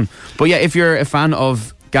always good fun. But yeah, if you're a fan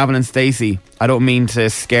of Gavin and Stacey, I don't mean to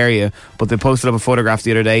scare you, but they posted up a photograph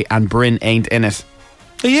the other day and Bryn ain't in it.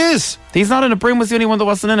 He is. He's not in it. Bryn was the only one that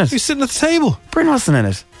wasn't in it. He's sitting at the table. Bryn wasn't in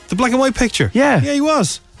it. The black and white picture. Yeah. Yeah, he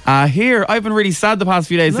was. Here, I've been really sad the past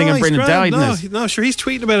few days thinking Bryn had died in it. No, sure, he's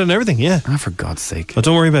tweeting about it and everything, yeah. Oh, for God's sake. Oh,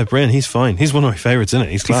 don't worry about Bryn, he's fine. He's one of my favourites, isn't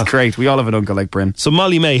it? He's class. He's great. We all have an uncle like Bryn. So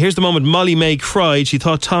Molly May, here's the moment Molly May cried. She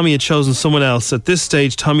thought Tommy had chosen someone else. At this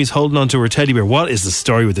stage, Tommy's holding on to her teddy bear. What is the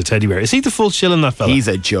story with the teddy bear? Is he the full chill in that fella? He's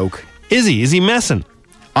a joke. Is he? Is he messing?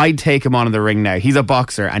 I'd take him on in the ring now. He's a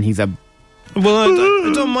boxer and he's a... Well,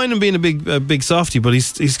 I don't mind him being a big softie, but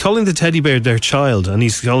he's calling the teddy bear their child, and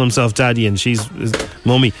he's calling himself daddy, and she's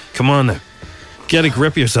mummy. Come on now. Get a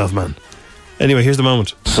grip of yourself, man. Anyway, here's the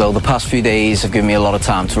moment. So the past few days have given me a lot of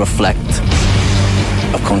time to reflect.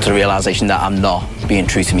 I've come to the realisation that I'm not being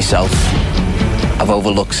true to myself. I've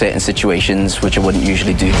overlooked certain situations which I wouldn't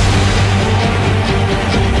usually do.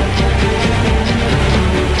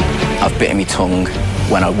 I've bitten my tongue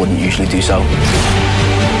when I wouldn't usually do so.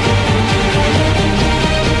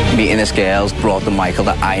 Meeting this girl's brought the Michael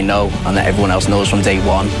that I know and that everyone else knows from day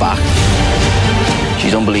one back.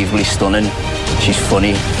 She's unbelievably stunning, she's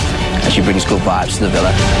funny, and she brings good vibes to the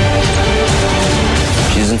villa.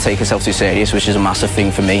 She doesn't take herself too serious, which is a massive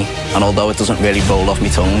thing for me, and although it doesn't really roll off my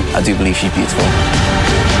tongue, I do believe she's beautiful.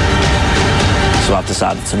 So I've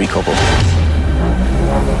decided to recouple.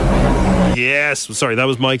 Yes, sorry, that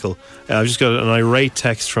was Michael. I've just got an irate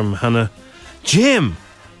text from Hannah. Jim!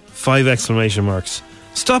 5 exclamation marks.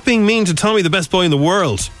 Stop being mean to Tommy, the best boy in the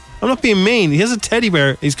world. I'm not being mean. He has a teddy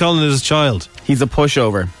bear. He's calling it his child. He's a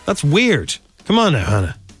pushover. That's weird. Come on now,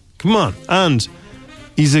 Hannah. Come on. And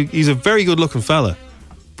he's a very good looking fella.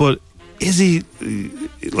 But is he,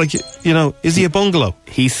 like, you know, is he a bungalow?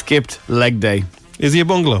 He skipped leg day. Is he a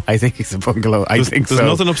bungalow? I think he's a bungalow. I think so. There's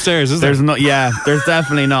nothing upstairs, is there? There's not. Yeah, there's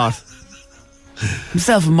definitely not.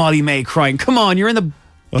 Himself and Molly May crying. Come on, you're in the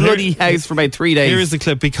bloody house for about 3 days. Here is the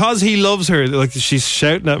clip. Because he loves her, like, she's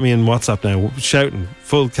shouting at me in WhatsApp now, shouting,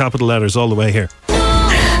 full capital letters all the way here.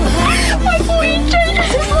 My boy changed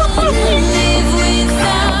his life.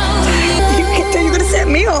 You're going to set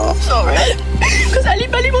me off. Sorry. Because Ellie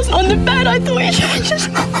Belly wasn't on the bed. I thought he changed his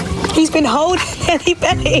life. He's been holding Ellie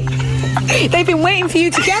Belly. They've been waiting for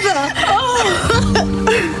you together. Oh.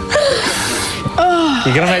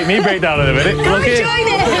 You're going to make me break down in a minute. Come and join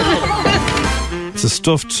it. It's a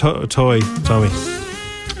stuffed toy, Tommy.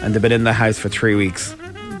 And they've been in the house for 3 weeks.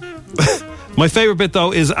 My favourite bit,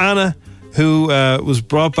 though, is Anna, who was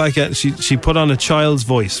brought back. She put on a child's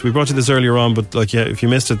voice. We brought you this earlier on, but like, yeah, if you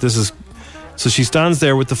missed it, this is. So she stands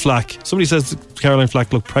there with the Flack. Somebody says Caroline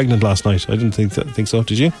Flack looked pregnant last night. I didn't think so.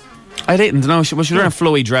 Did you? I didn't. No, she was wearing a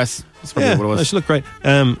flowy dress. That's probably what it was. She looked great.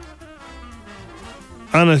 Anna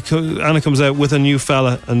comes out with a new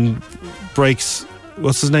fella and breaks.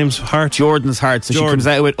 What's his name's heart? Jordan's heart. So Jordan. She comes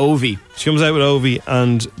out with Ovi.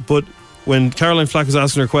 But when Caroline Flack was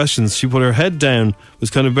asking her questions, she put her head down,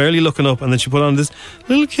 was kind of barely looking up, and then she put on this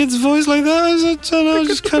little kid's voice like that. I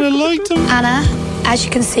just kind of liked him. Anna, as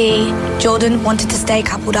you can see, Jordan wanted to stay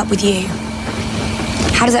coupled up with you.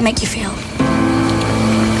 How does that make you feel?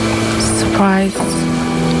 Surprised,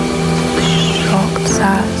 shocked,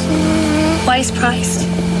 sad. Why are you surprised?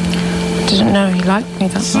 Didn't know he liked me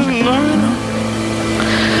that much.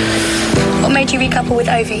 What made you recouple with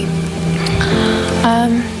Ovi?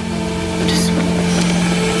 Just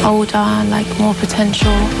older, like more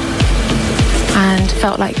potential, and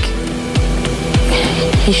felt like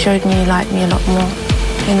he showed me he liked me a lot more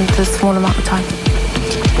in the small amount of time.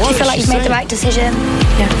 Do you feel like you've made the right decision?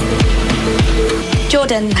 Yeah.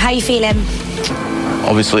 Jordan, how are you feeling?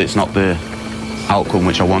 Obviously, it's not the outcome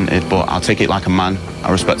which I wanted, but I'll take it like a man.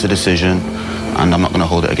 I respect the decision, and I'm not going to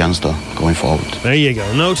hold it against her going forward. There you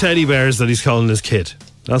go. No teddy bears that he's calling his kid.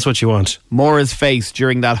 That's what you want. Maura's face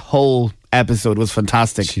during that whole episode was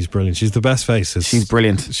fantastic. She's brilliant. She's the best face. She's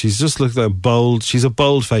brilliant. She's just looked like bold. She's a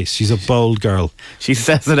bold face. She's a bold girl. She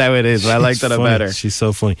says it how it is. I like that about her. She's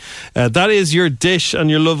so funny. That is your dish on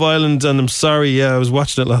your Love Island, and I'm sorry. Yeah, I was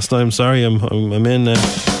watching it last night. I'm sorry. I'm in.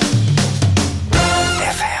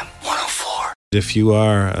 FM 104. If you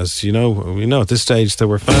are, as you know, we know at this stage that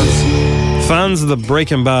we're fans of the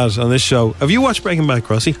Breaking Bad on this show. Have you watched Breaking Bad,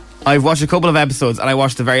 Crossy? I've watched a couple of episodes, and I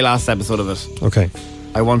watched the very last episode of it. Okay.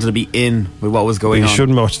 I wanted to be in with what was going on. You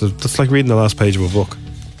shouldn't watch that's like reading the last page of a book.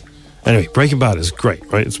 Anyway, Breaking Bad is great,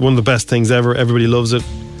 right? It's one of the best things ever. Everybody loves it.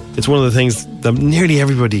 It's one of the things that nearly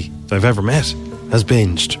everybody that I've ever met has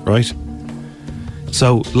binged, right?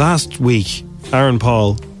 So last week, Aaron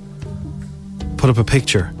Paul put up a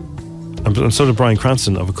picture, and so did Bryan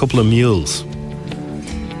Cranston, of a couple of mules.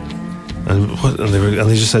 And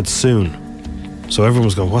they just said soon. So everyone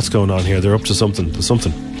was going, what's going on here? They're up to something. There's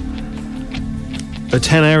something. About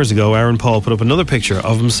 10 hours ago, Aaron Paul put up another picture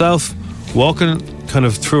of himself walking kind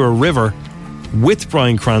of through a river with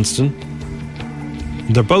Bryan Cranston.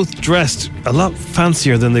 They're both dressed a lot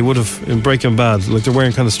fancier than they would have in Breaking Bad. Like, they're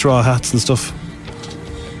wearing kind of straw hats and stuff.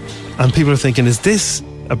 And people are thinking, is this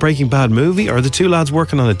a Breaking Bad movie? Or are the two lads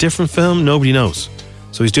working on a different film? Nobody knows.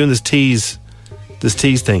 So he's doing this tease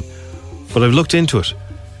thing. But I've looked into it.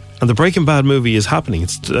 And the Breaking Bad movie is happening.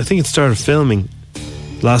 I think it started filming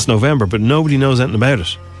last November, but nobody knows anything about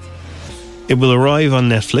it. It will arrive on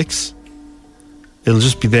Netflix. It'll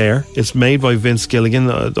just be there. It's made by Vince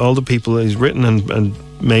Gilligan. All the people, he's written and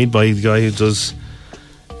made by the guy who does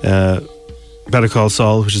Better Call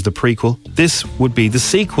Saul, which is the prequel. This would be the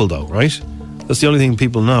sequel, though, right? That's the only thing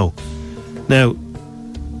people know. Now,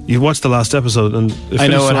 You watch the last episode and I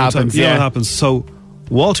know what happens. You know Yeah. what happens. So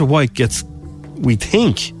Walter White gets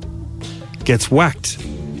whacked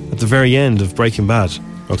at the very end of Breaking Bad.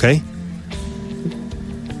 Okay.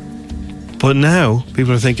 But now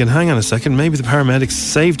people are thinking, hang on a second, maybe the paramedics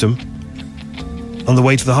saved him on the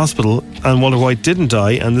way to the hospital and Walter White didn't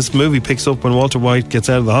die, and this movie picks up when Walter White gets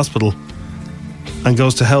out of the hospital and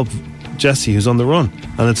goes to help Jesse, who's on the run,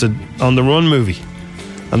 and it's a on the run movie,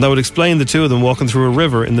 and that would explain the two of them walking through a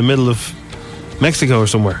river in the middle of Mexico or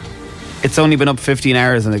somewhere. It's only been up 15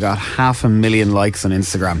 hours and they got 500,000 likes on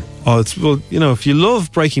Instagram. Oh, it's, well, you know, if you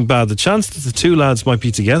love Breaking Bad, the chance that the two lads might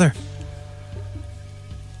be together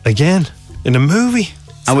again in a movie.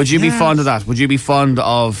 And would you be fond of that? Would you be fond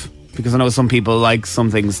of, because I know some people like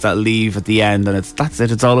some things that leave at the end and that's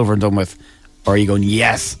it, it's all over and done with. Or are you going,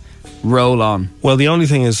 yes, roll on? Well, the only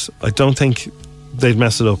thing is, I don't think they'd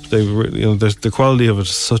mess it up. They, you know, the quality of it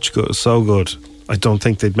is so good. I don't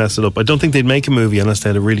think they'd mess it up. I don't think they'd make a movie unless they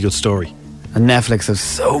had a really good story. And Netflix has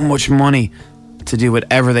so much money to do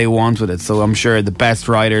whatever they want with it. So I'm sure the best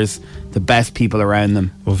writers, the best people around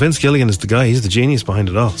them. Well, Vince Gilligan is the guy. He's the genius behind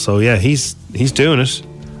it all. So yeah, he's doing it,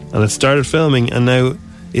 and it started filming. And now,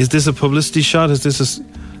 is this a publicity shot? Is this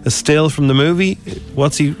a still from the movie?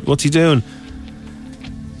 What's he doing?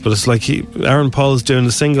 But it's like Aaron Paul is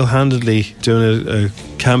doing single-handedly doing a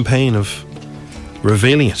campaign of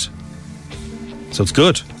revealing it. So it's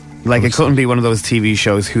good. Like, it couldn't be one of those TV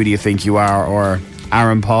shows, Who Do You Think You Are, or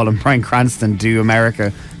Aaron Paul and Bryan Cranston Do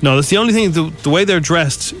America. No, that's the only thing. The way they're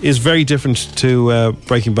dressed is very different to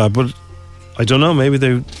Breaking Bad. But I don't know. Maybe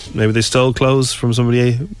they stole clothes from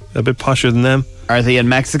somebody a bit posher than them. Are they in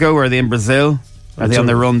Mexico? Or are they in Brazil? Are they on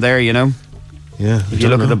the run there, you know? Yeah. If you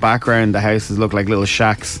look at the background, the houses look like little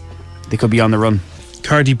shacks. They could be on the run.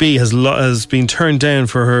 Cardi B has been turned down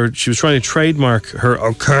for her. She was trying to trademark her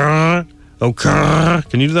occur.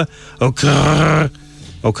 Can you do that?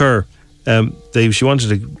 Occur. She wanted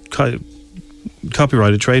to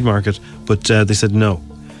copyright it, trademark it, but they said no.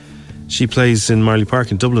 She plays in Marley Park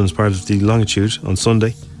in Dublin as part of the Longitude on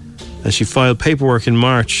Sunday, and she filed paperwork in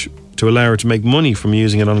March to allow her to make money from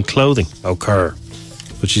using it on clothing. Occur.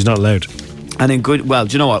 But she's not allowed. And in good, well,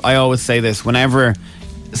 do you know what? I always say this, whenever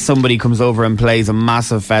somebody comes over and plays a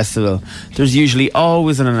massive festival, there's usually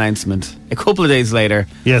always an announcement a couple of days later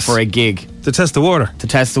for a gig. To test the water.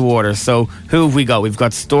 So who have we got? We've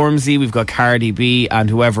got Stormzy, we've got Cardi B, and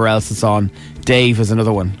whoever else is on. Dave is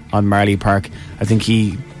another one on Marley Park. I think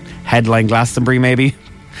he headlined Glastonbury, maybe.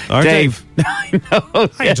 Dave. I know.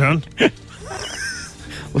 Hi, John.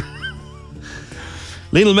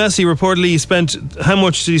 Lionel Messi reportedly how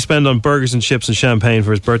much did he spend on burgers and chips and champagne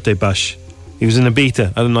for his birthday bash? He was in Ibiza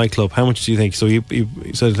at a nightclub. How much do you think? So he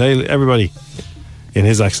said, hey, everybody, in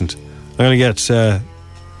his accent, I'm going to get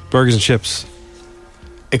burgers and chips.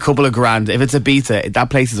 A couple of grand. If it's Ibiza, that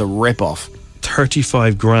place is a rip-off.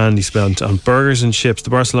 35 grand he spent on burgers and chips. The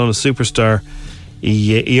Barcelona superstar,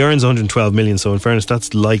 he earns 112 million, so in fairness,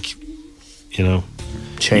 that's like, you know,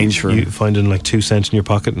 change for you finding like 2 cents in your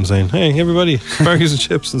pocket and saying, hey, everybody, burgers and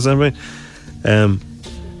chips and champagne.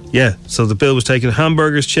 Yeah, so the bill was taken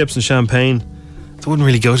hamburgers, chips and champagne. They wouldn't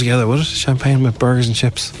really go together, would it? Champagne with burgers and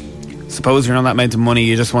chips. Suppose you're on that amount of money,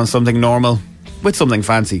 you just want something normal with something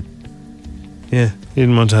fancy. Yeah, you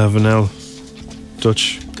didn't want to have vanilla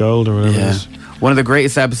Dutch Gold or whatever it is. One of the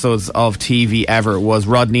greatest episodes of TV ever was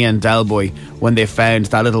Rodney and Del Boy when they found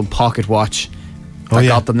that little pocket watch that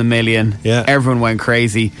got them the million. Yeah. Everyone went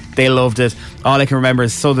crazy. They loved it. All I can remember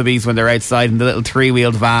is Sotheby's when they're outside in the little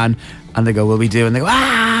 3-wheeled van and they go, "Will we do?" And they go,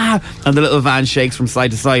 "Ah!" And the little van shakes from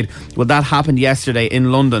side to side. Well, that happened yesterday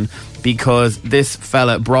in London because this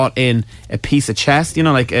fella brought in a piece of chest, you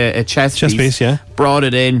know, like a chest piece. Yeah. Brought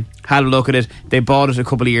it in, had a look at it. They bought it a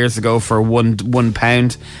couple of years ago for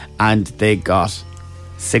 £1 and they got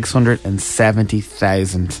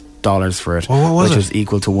 $670,000 for it, which was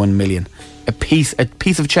equal to 1 million. A piece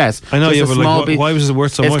of chess. I know, Just yeah, a but small like, why was it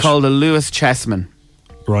worth so much? It's called a Lewis Chessman.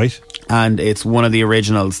 Right. And it's one of the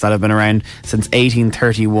originals that have been around since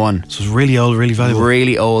 1831. So it's really old, really valuable.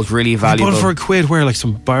 Really old, really valuable. Bought it for £1, where like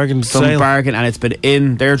some bargain sale? Bargain, and it's been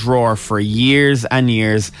in their drawer for years and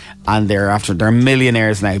years, and they're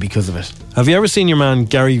millionaires now because of it. Have you ever seen your man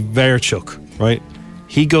Gary Vaynerchuk? Right,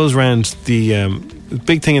 he goes around the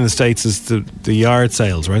big thing in the States is the yard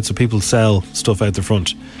sales, right? So people sell stuff out the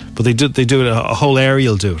front, but they do it. A whole area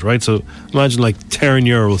will do it, right? So imagine like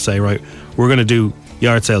Terranure will say, right, we're going to do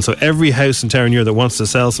yard sale. So every house in Terranure that wants to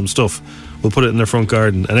sell some stuff will put it in their front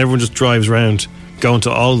garden, and everyone just drives around going to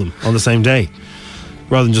all of them on the same day,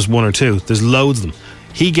 rather than just one or two. There's loads of them.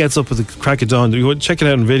 He gets up at the crack of dawn. You check it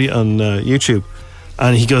out on video on YouTube,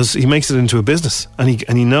 And he makes it into a business, and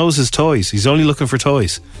he knows his toys. He's only looking for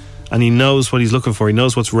toys, and he knows what he's looking for. He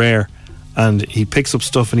knows what's rare, and he picks up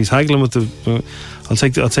stuff, and he's haggling with the.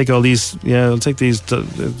 I'll take all these. Yeah, I'll take these.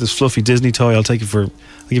 This fluffy Disney toy. I'll give you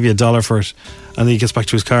 $1 for it. And then he gets back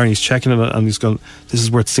to his car and he's checking it, and he's going, "This is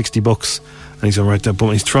worth $60." And he's going, "Right there," but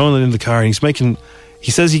he's throwing it in the car, and he's making. He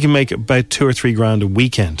says he can make about $2 or $3 grand a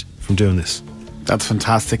weekend from doing this. That's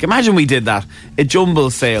fantastic. Imagine we did that. A jumble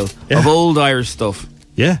sale of old Irish stuff.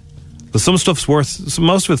 Yeah. But some stuff's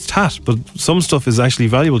most of it's tat, but some stuff is actually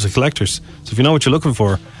valuable to collectors. So if you know what you're looking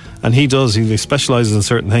for, and he does, he specialises in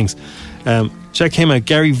certain things. Check him out.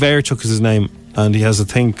 Gary Vaynerchuk is his name, and he has a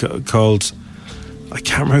thing called, I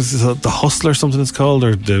can't remember if it's the Hustler or something it's called,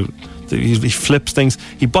 or he flips things.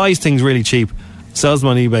 He buys things really cheap, sells them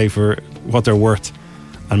on eBay for what they're worth,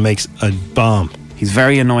 and makes a bomb. He's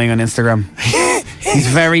very annoying on Instagram. He's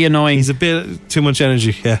very annoying. He's a bit too much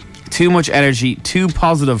energy, yeah. Too much energy, too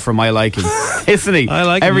positive for my liking. Isn't he? I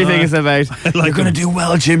like everything him, is about, you're going to do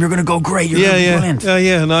well, Jim, you're going to go great, you're going to be brilliant.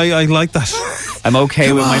 Yeah, and I like that. I'm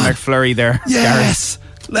okay with my McFlurry there. Yes,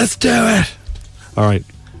 let's do it. Alright,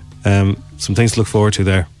 some things to look forward to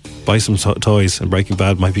there. Buy some toys, and Breaking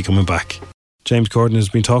Bad might be coming back. James Corden has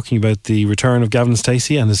been talking about the return of Gavin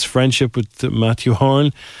Stacey and his friendship with Matthew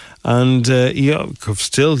Horn, and he's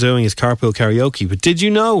still doing his carpool karaoke. But did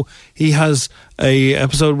you know he has a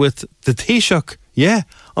episode with the Taoiseach? Yeah,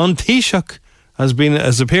 on Taoiseach has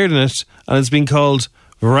appeared in it, and it's been called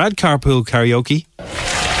Rad Carpool Karaoke.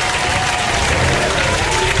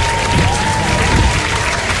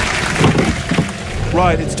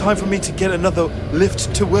 Right, it's time for me to get another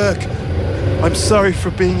lift to work. I'm sorry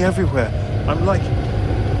for being everywhere. I'm like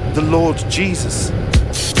the Lord Jesus.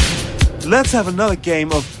 Let's have another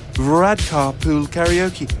game of Rad Carpool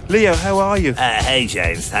Karaoke. Leo, how are you? Hey,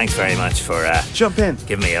 James. Thanks very much for jump in.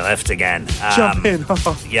 Give me a lift again. Jump in.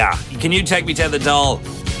 Yeah. Can you take me to the doll?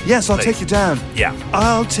 Yes, I'll take you down. Yeah.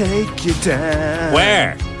 I'll take you down.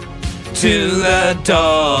 Where? To the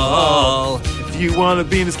doll. If you want to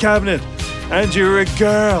be in his cabinet and you're a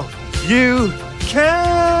girl, you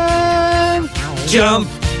can jump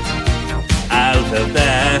out of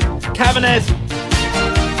the cabinet.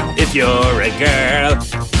 If you're a girl,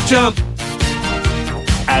 jump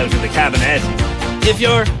out of the cabinet. If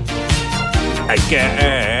you're a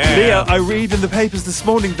girl. Leo, I read in the papers this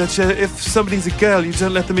morning that if somebody's a girl, you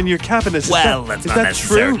don't let them in your cabinet. Well, that's not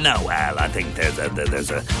necessary. True? No, well, I think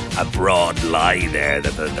there's a broad lie there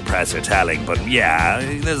that the press are telling. But yeah,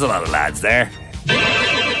 there's a lot of lads there.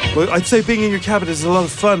 Well, I'd say being in your cabinet is a lot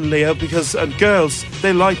of fun, Leo, because girls,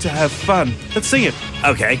 they like to have fun. Let's sing it.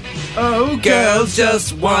 Okay. Oh, girls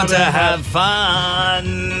just want to have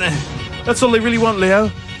fun. That's all they really want,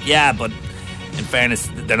 Leo. Yeah, but in fairness,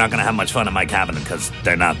 they're not going to have much fun in my cabinet because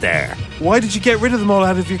they're not there. Why did you get rid of them all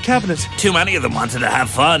out of your cabinet? Too many of them wanted to have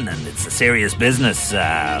fun, and it's a serious business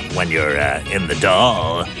when you're in the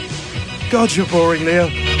doll. God, you're boring, Leo.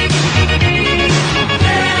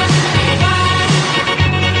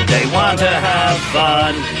 They want to have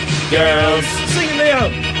fun. Girls, sing it,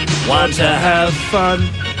 Leo. Want to have fun.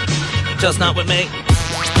 Just not with me.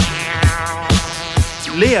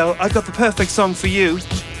 Leo, I've got the perfect song for you.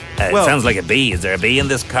 It sounds like a bee. Is there a bee in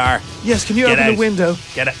this car? Yes, can you open the window?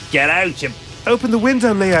 Get out, you. Open the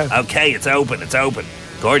window, Leo. Okay, it's open.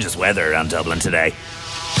 Gorgeous weather around Dublin today.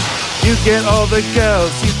 You get all the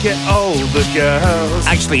girls, you get all the girls.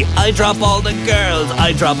 Actually, I drop all the girls,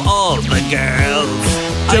 I drop all the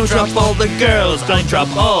girls. I drop all the girls, I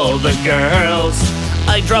drop all the girls.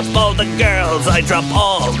 I drop all the girls, I drop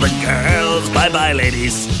all the girls. Bye-bye,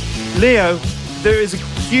 ladies. Leo, there is a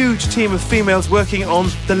huge team of females working on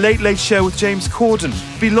The Late Late Show with James Corden.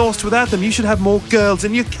 Be lost without them. You should have more girls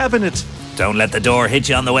in your cabinet. Don't let the door hit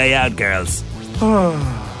you on the way out, girls.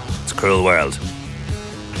 It's a cruel world.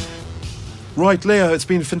 Right, Leo, it's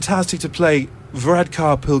been fantastic to play Rad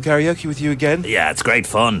Carpool Karaoke with you again. Yeah, it's great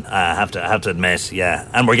fun. I have to admit, yeah.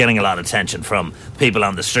 And we're getting a lot of attention from people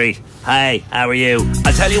on the street. Hey, how are you?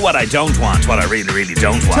 I'll tell you what I don't want, what I really, really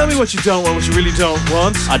don't want. Tell me what you don't want, what you really don't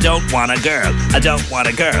want. I don't want a girl. I don't want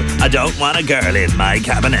a girl. I don't want a girl in my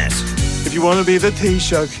cabinet. If you want to be the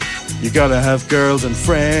Taoiseach, you gotta have girls and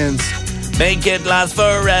friends. Make it last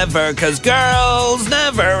forever, cause girls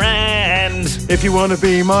never end. If you want to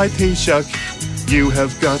be my Taoiseach, you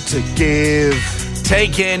have got to give.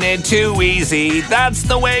 Taking it too easy, that's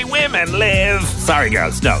the way women live. Sorry,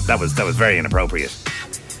 girls. No, that was very inappropriate.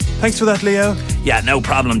 Thanks for that, Leo. Yeah, no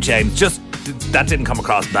problem, James. Just that didn't come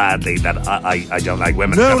across badly, that I don't like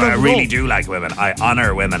women. No, I really do like women. I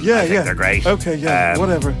honour women. Yeah, I think they're great. Okay, yeah,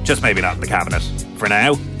 whatever. Just maybe not in the cabinet for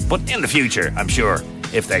now, but in the future, I'm sure.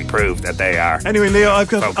 if they prove that they are. Anyway, Leo,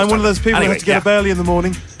 I'm one of those people who Anyway, have to get up yeah. early in the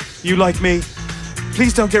morning. You like me.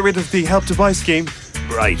 Please don't get rid of the Help to Buy scheme.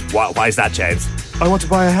 Right, why is that, James? I want to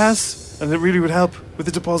buy a house, and it really would help with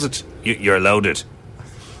the deposit. You're loaded.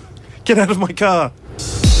 Get out of my car.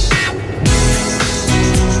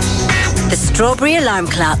 The Strawberry Alarm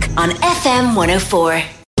Clock on FM 104.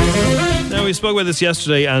 Now, we spoke about this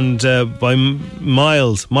yesterday, and by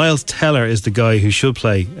Miles Teller is the guy who should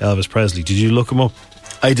play Elvis Presley. Did you look him up?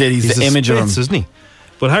 I did. He's the image of him, isn't he?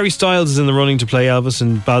 But Harry Styles is in the running to play Elvis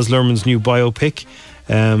in Baz Luhrmann's new biopic.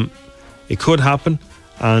 It could happen.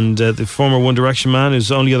 And the former One Direction man,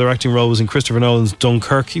 his only other acting role was in Christopher Nolan's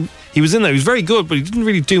Dunkirk. He was in that. He was very good, but he didn't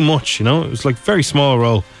really do much. You know, it was like a very small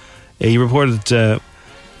role.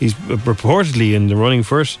 He's reportedly in the running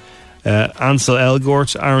for it. Ansel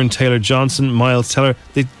Elgort, Aaron Taylor Johnson, Miles Teller.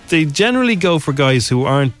 They generally go for guys who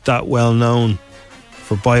aren't that well known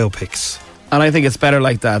for biopics. And I think it's better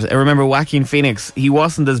like that. I remember Joaquin Phoenix, he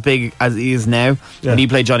wasn't as big as he is now when he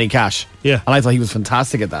played Johnny Cash. Yeah. And I thought he was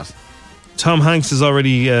fantastic at that. Tom Hanks is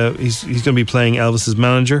already, he's going to be playing Elvis's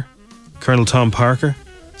manager, Colonel Tom Parker.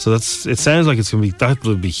 So it sounds like that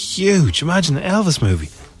would be huge. Imagine an Elvis movie.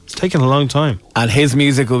 It's taken a long time. And his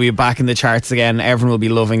music will be back in the charts again. Everyone will be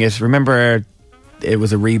loving it. Remember, it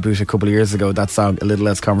was a reboot a couple of years ago, that song, A Little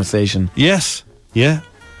Less Conversation. Yes, yeah.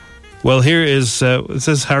 Well, here is, it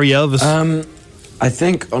says Harry Elvis. I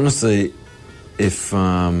think, honestly, if,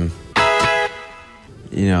 I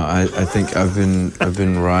think I've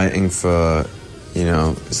been writing for,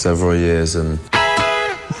 several years, and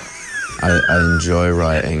I enjoy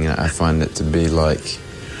writing. I find it to be like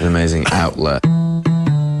an amazing outlet.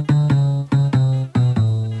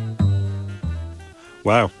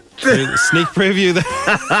 Wow. Sneak preview there.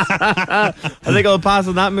 I think I'll pass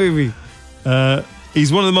on that movie.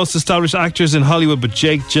 He's one of the most established actors in Hollywood, but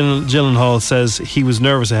Jake Gyllenhaal says he was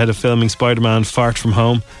nervous ahead of filming Spider-Man Far From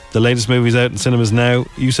Home. The latest movie's out in cinemas now.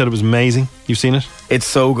 You said it was amazing. You've seen it? It's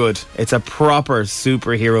so good. It's a proper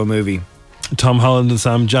superhero movie. Tom Holland and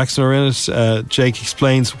Sam Jackson are in it. Jake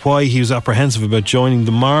explains why he was apprehensive about joining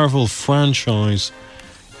the Marvel franchise.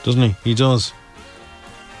 Doesn't he? He does.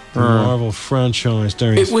 The Marvel franchise.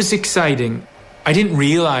 There he is. It was exciting. I didn't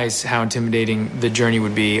realize how intimidating the journey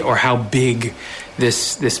would be or how big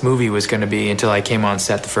this movie was going to be until I came on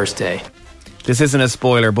set the first day. This isn't a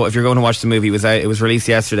spoiler, but if you're going to watch the movie, it was released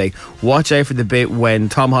yesterday. Watch out for the bit when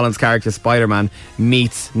Tom Holland's character Spider-Man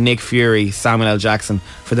meets Nick Fury, Samuel L. Jackson,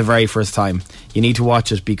 for the very first time. You need to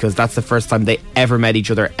watch it because that's the first time they ever met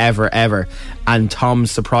each other, ever. And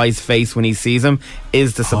Tom's surprise face when he sees him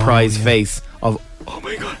is the surprise face of, oh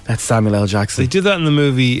my God, that's Samuel L. Jackson. They did that in the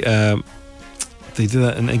movie, they did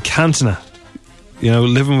that in Cantona.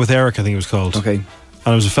 Living with Eric, I think it was called. Okay.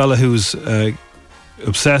 And it was a fella who was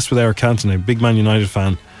obsessed with Eric Cantona, a big Man United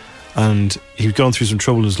fan, and he was going through some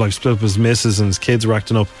trouble in his life, split up his missus and his kids were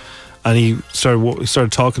acting up, and he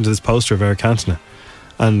started talking to this poster of Eric Cantona,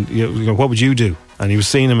 and what would you do? And he was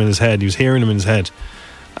seeing him in his head, he was hearing him in his head,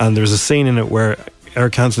 and there was a scene in it where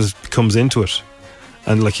Eric Cantona comes into it,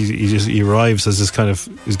 and like he arrives as this kind of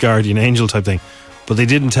his guardian angel type thing, but they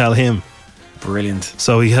didn't tell him. Brilliant.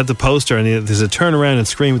 So he had the poster, and there's a turn around and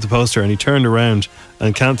scream with the poster, and he turned around,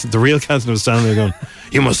 and the real Cantona was standing there going,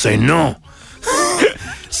 "You must say no.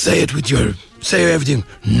 Say everything,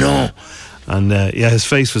 no." And his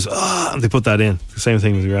face was, and they put that in. The same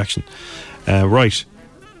thing with the reaction. Right.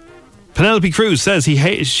 Penelope Cruz says she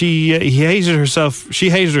hated herself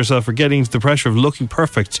for getting the pressure of looking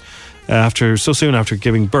perfect so soon after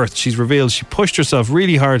giving birth. She's revealed she pushed herself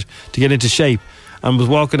really hard to get into shape and was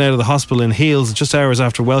walking out of the hospital in heels just hours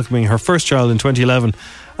after welcoming her first child in 2011.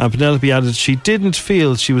 And Penelope added she didn't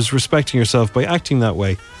feel she was respecting herself by acting that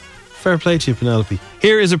way. Fair play to you, Penelope.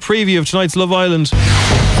 Here is a preview of tonight's Love Island.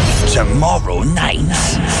 Tomorrow night.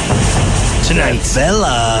 Tonight,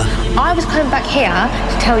 Bella. I was coming back here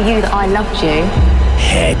to tell you that I loved you.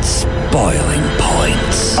 Heads boiling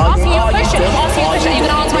points. Asking you a question. I'm asking you a question. Are you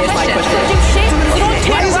going to answer my question? You shit. You don't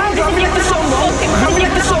care about this. You get the song wrong. You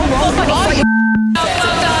get the song wrong.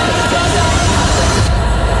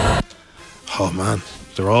 Oh man,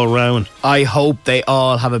 they're all round. I hope they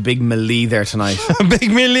all have a big melee there tonight. A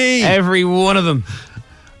big melee. Every one of them.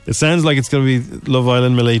 It sounds like it's going to be Love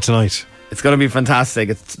Island melee tonight. It's going to be fantastic.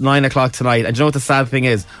 It's 9 o'clock tonight. And do you know what the sad thing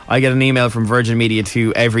is? I get an email from Virgin Media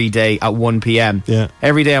 2 every day at 1 p.m. Yeah.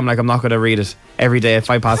 Every day I'm like, I'm not going to read it. Every day at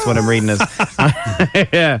 1:05 I'm reading it.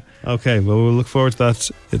 Yeah. Okay, well, we'll look forward to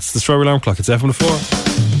that. It's the Strawberry Alarm Clock. It's FM 4.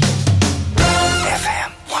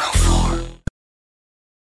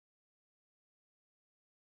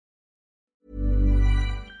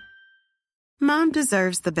 Mom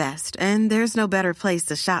deserves the best, and there's no better place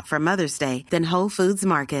to shop for Mother's Day than Whole Foods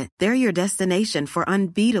Market. They're your destination for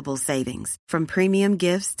unbeatable savings, from premium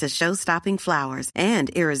gifts to show-stopping flowers and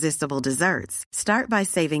irresistible desserts. Start by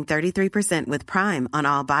saving 33% with Prime on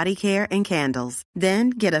all body care and candles.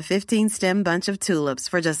 Then get a 15-stem bunch of tulips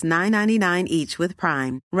for just $9.99 each with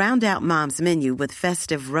Prime. Round out Mom's menu with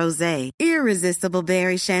festive rosé, irresistible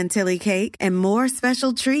berry chantilly cake, and more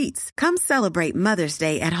special treats. Come celebrate Mother's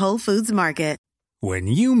Day at Whole Foods Market. When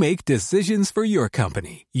you make decisions for your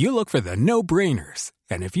company, you look for the no-brainers.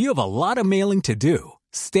 And if you have a lot of mailing to do,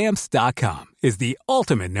 Stamps.com is the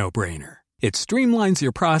ultimate no-brainer. It streamlines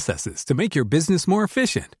your processes to make your business more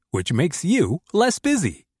efficient, which makes you less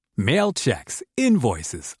busy. Mail checks,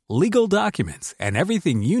 invoices, legal documents, and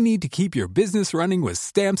everything you need to keep your business running with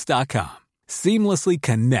Stamps.com. Seamlessly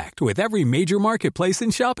connect with every major marketplace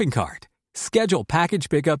and shopping cart. Schedule package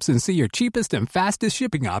pickups and see your cheapest and fastest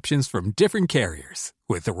shipping options from different carriers,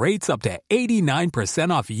 with rates up to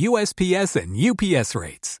 89% off USPS and UPS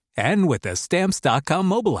rates. And with the Stamps.com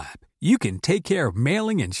mobile app, you can take care of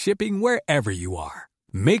mailing and shipping wherever you are.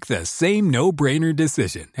 Make the same no-brainer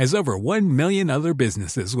decision as over 1 million other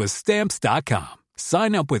businesses with Stamps.com.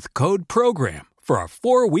 Sign up with code PROGRAM for a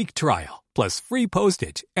 4-week trial, plus free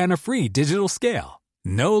postage and a free digital scale.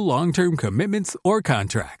 No long-term commitments or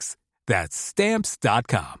contracts. That's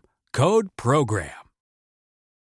Stamps.com. Code PROGRAM.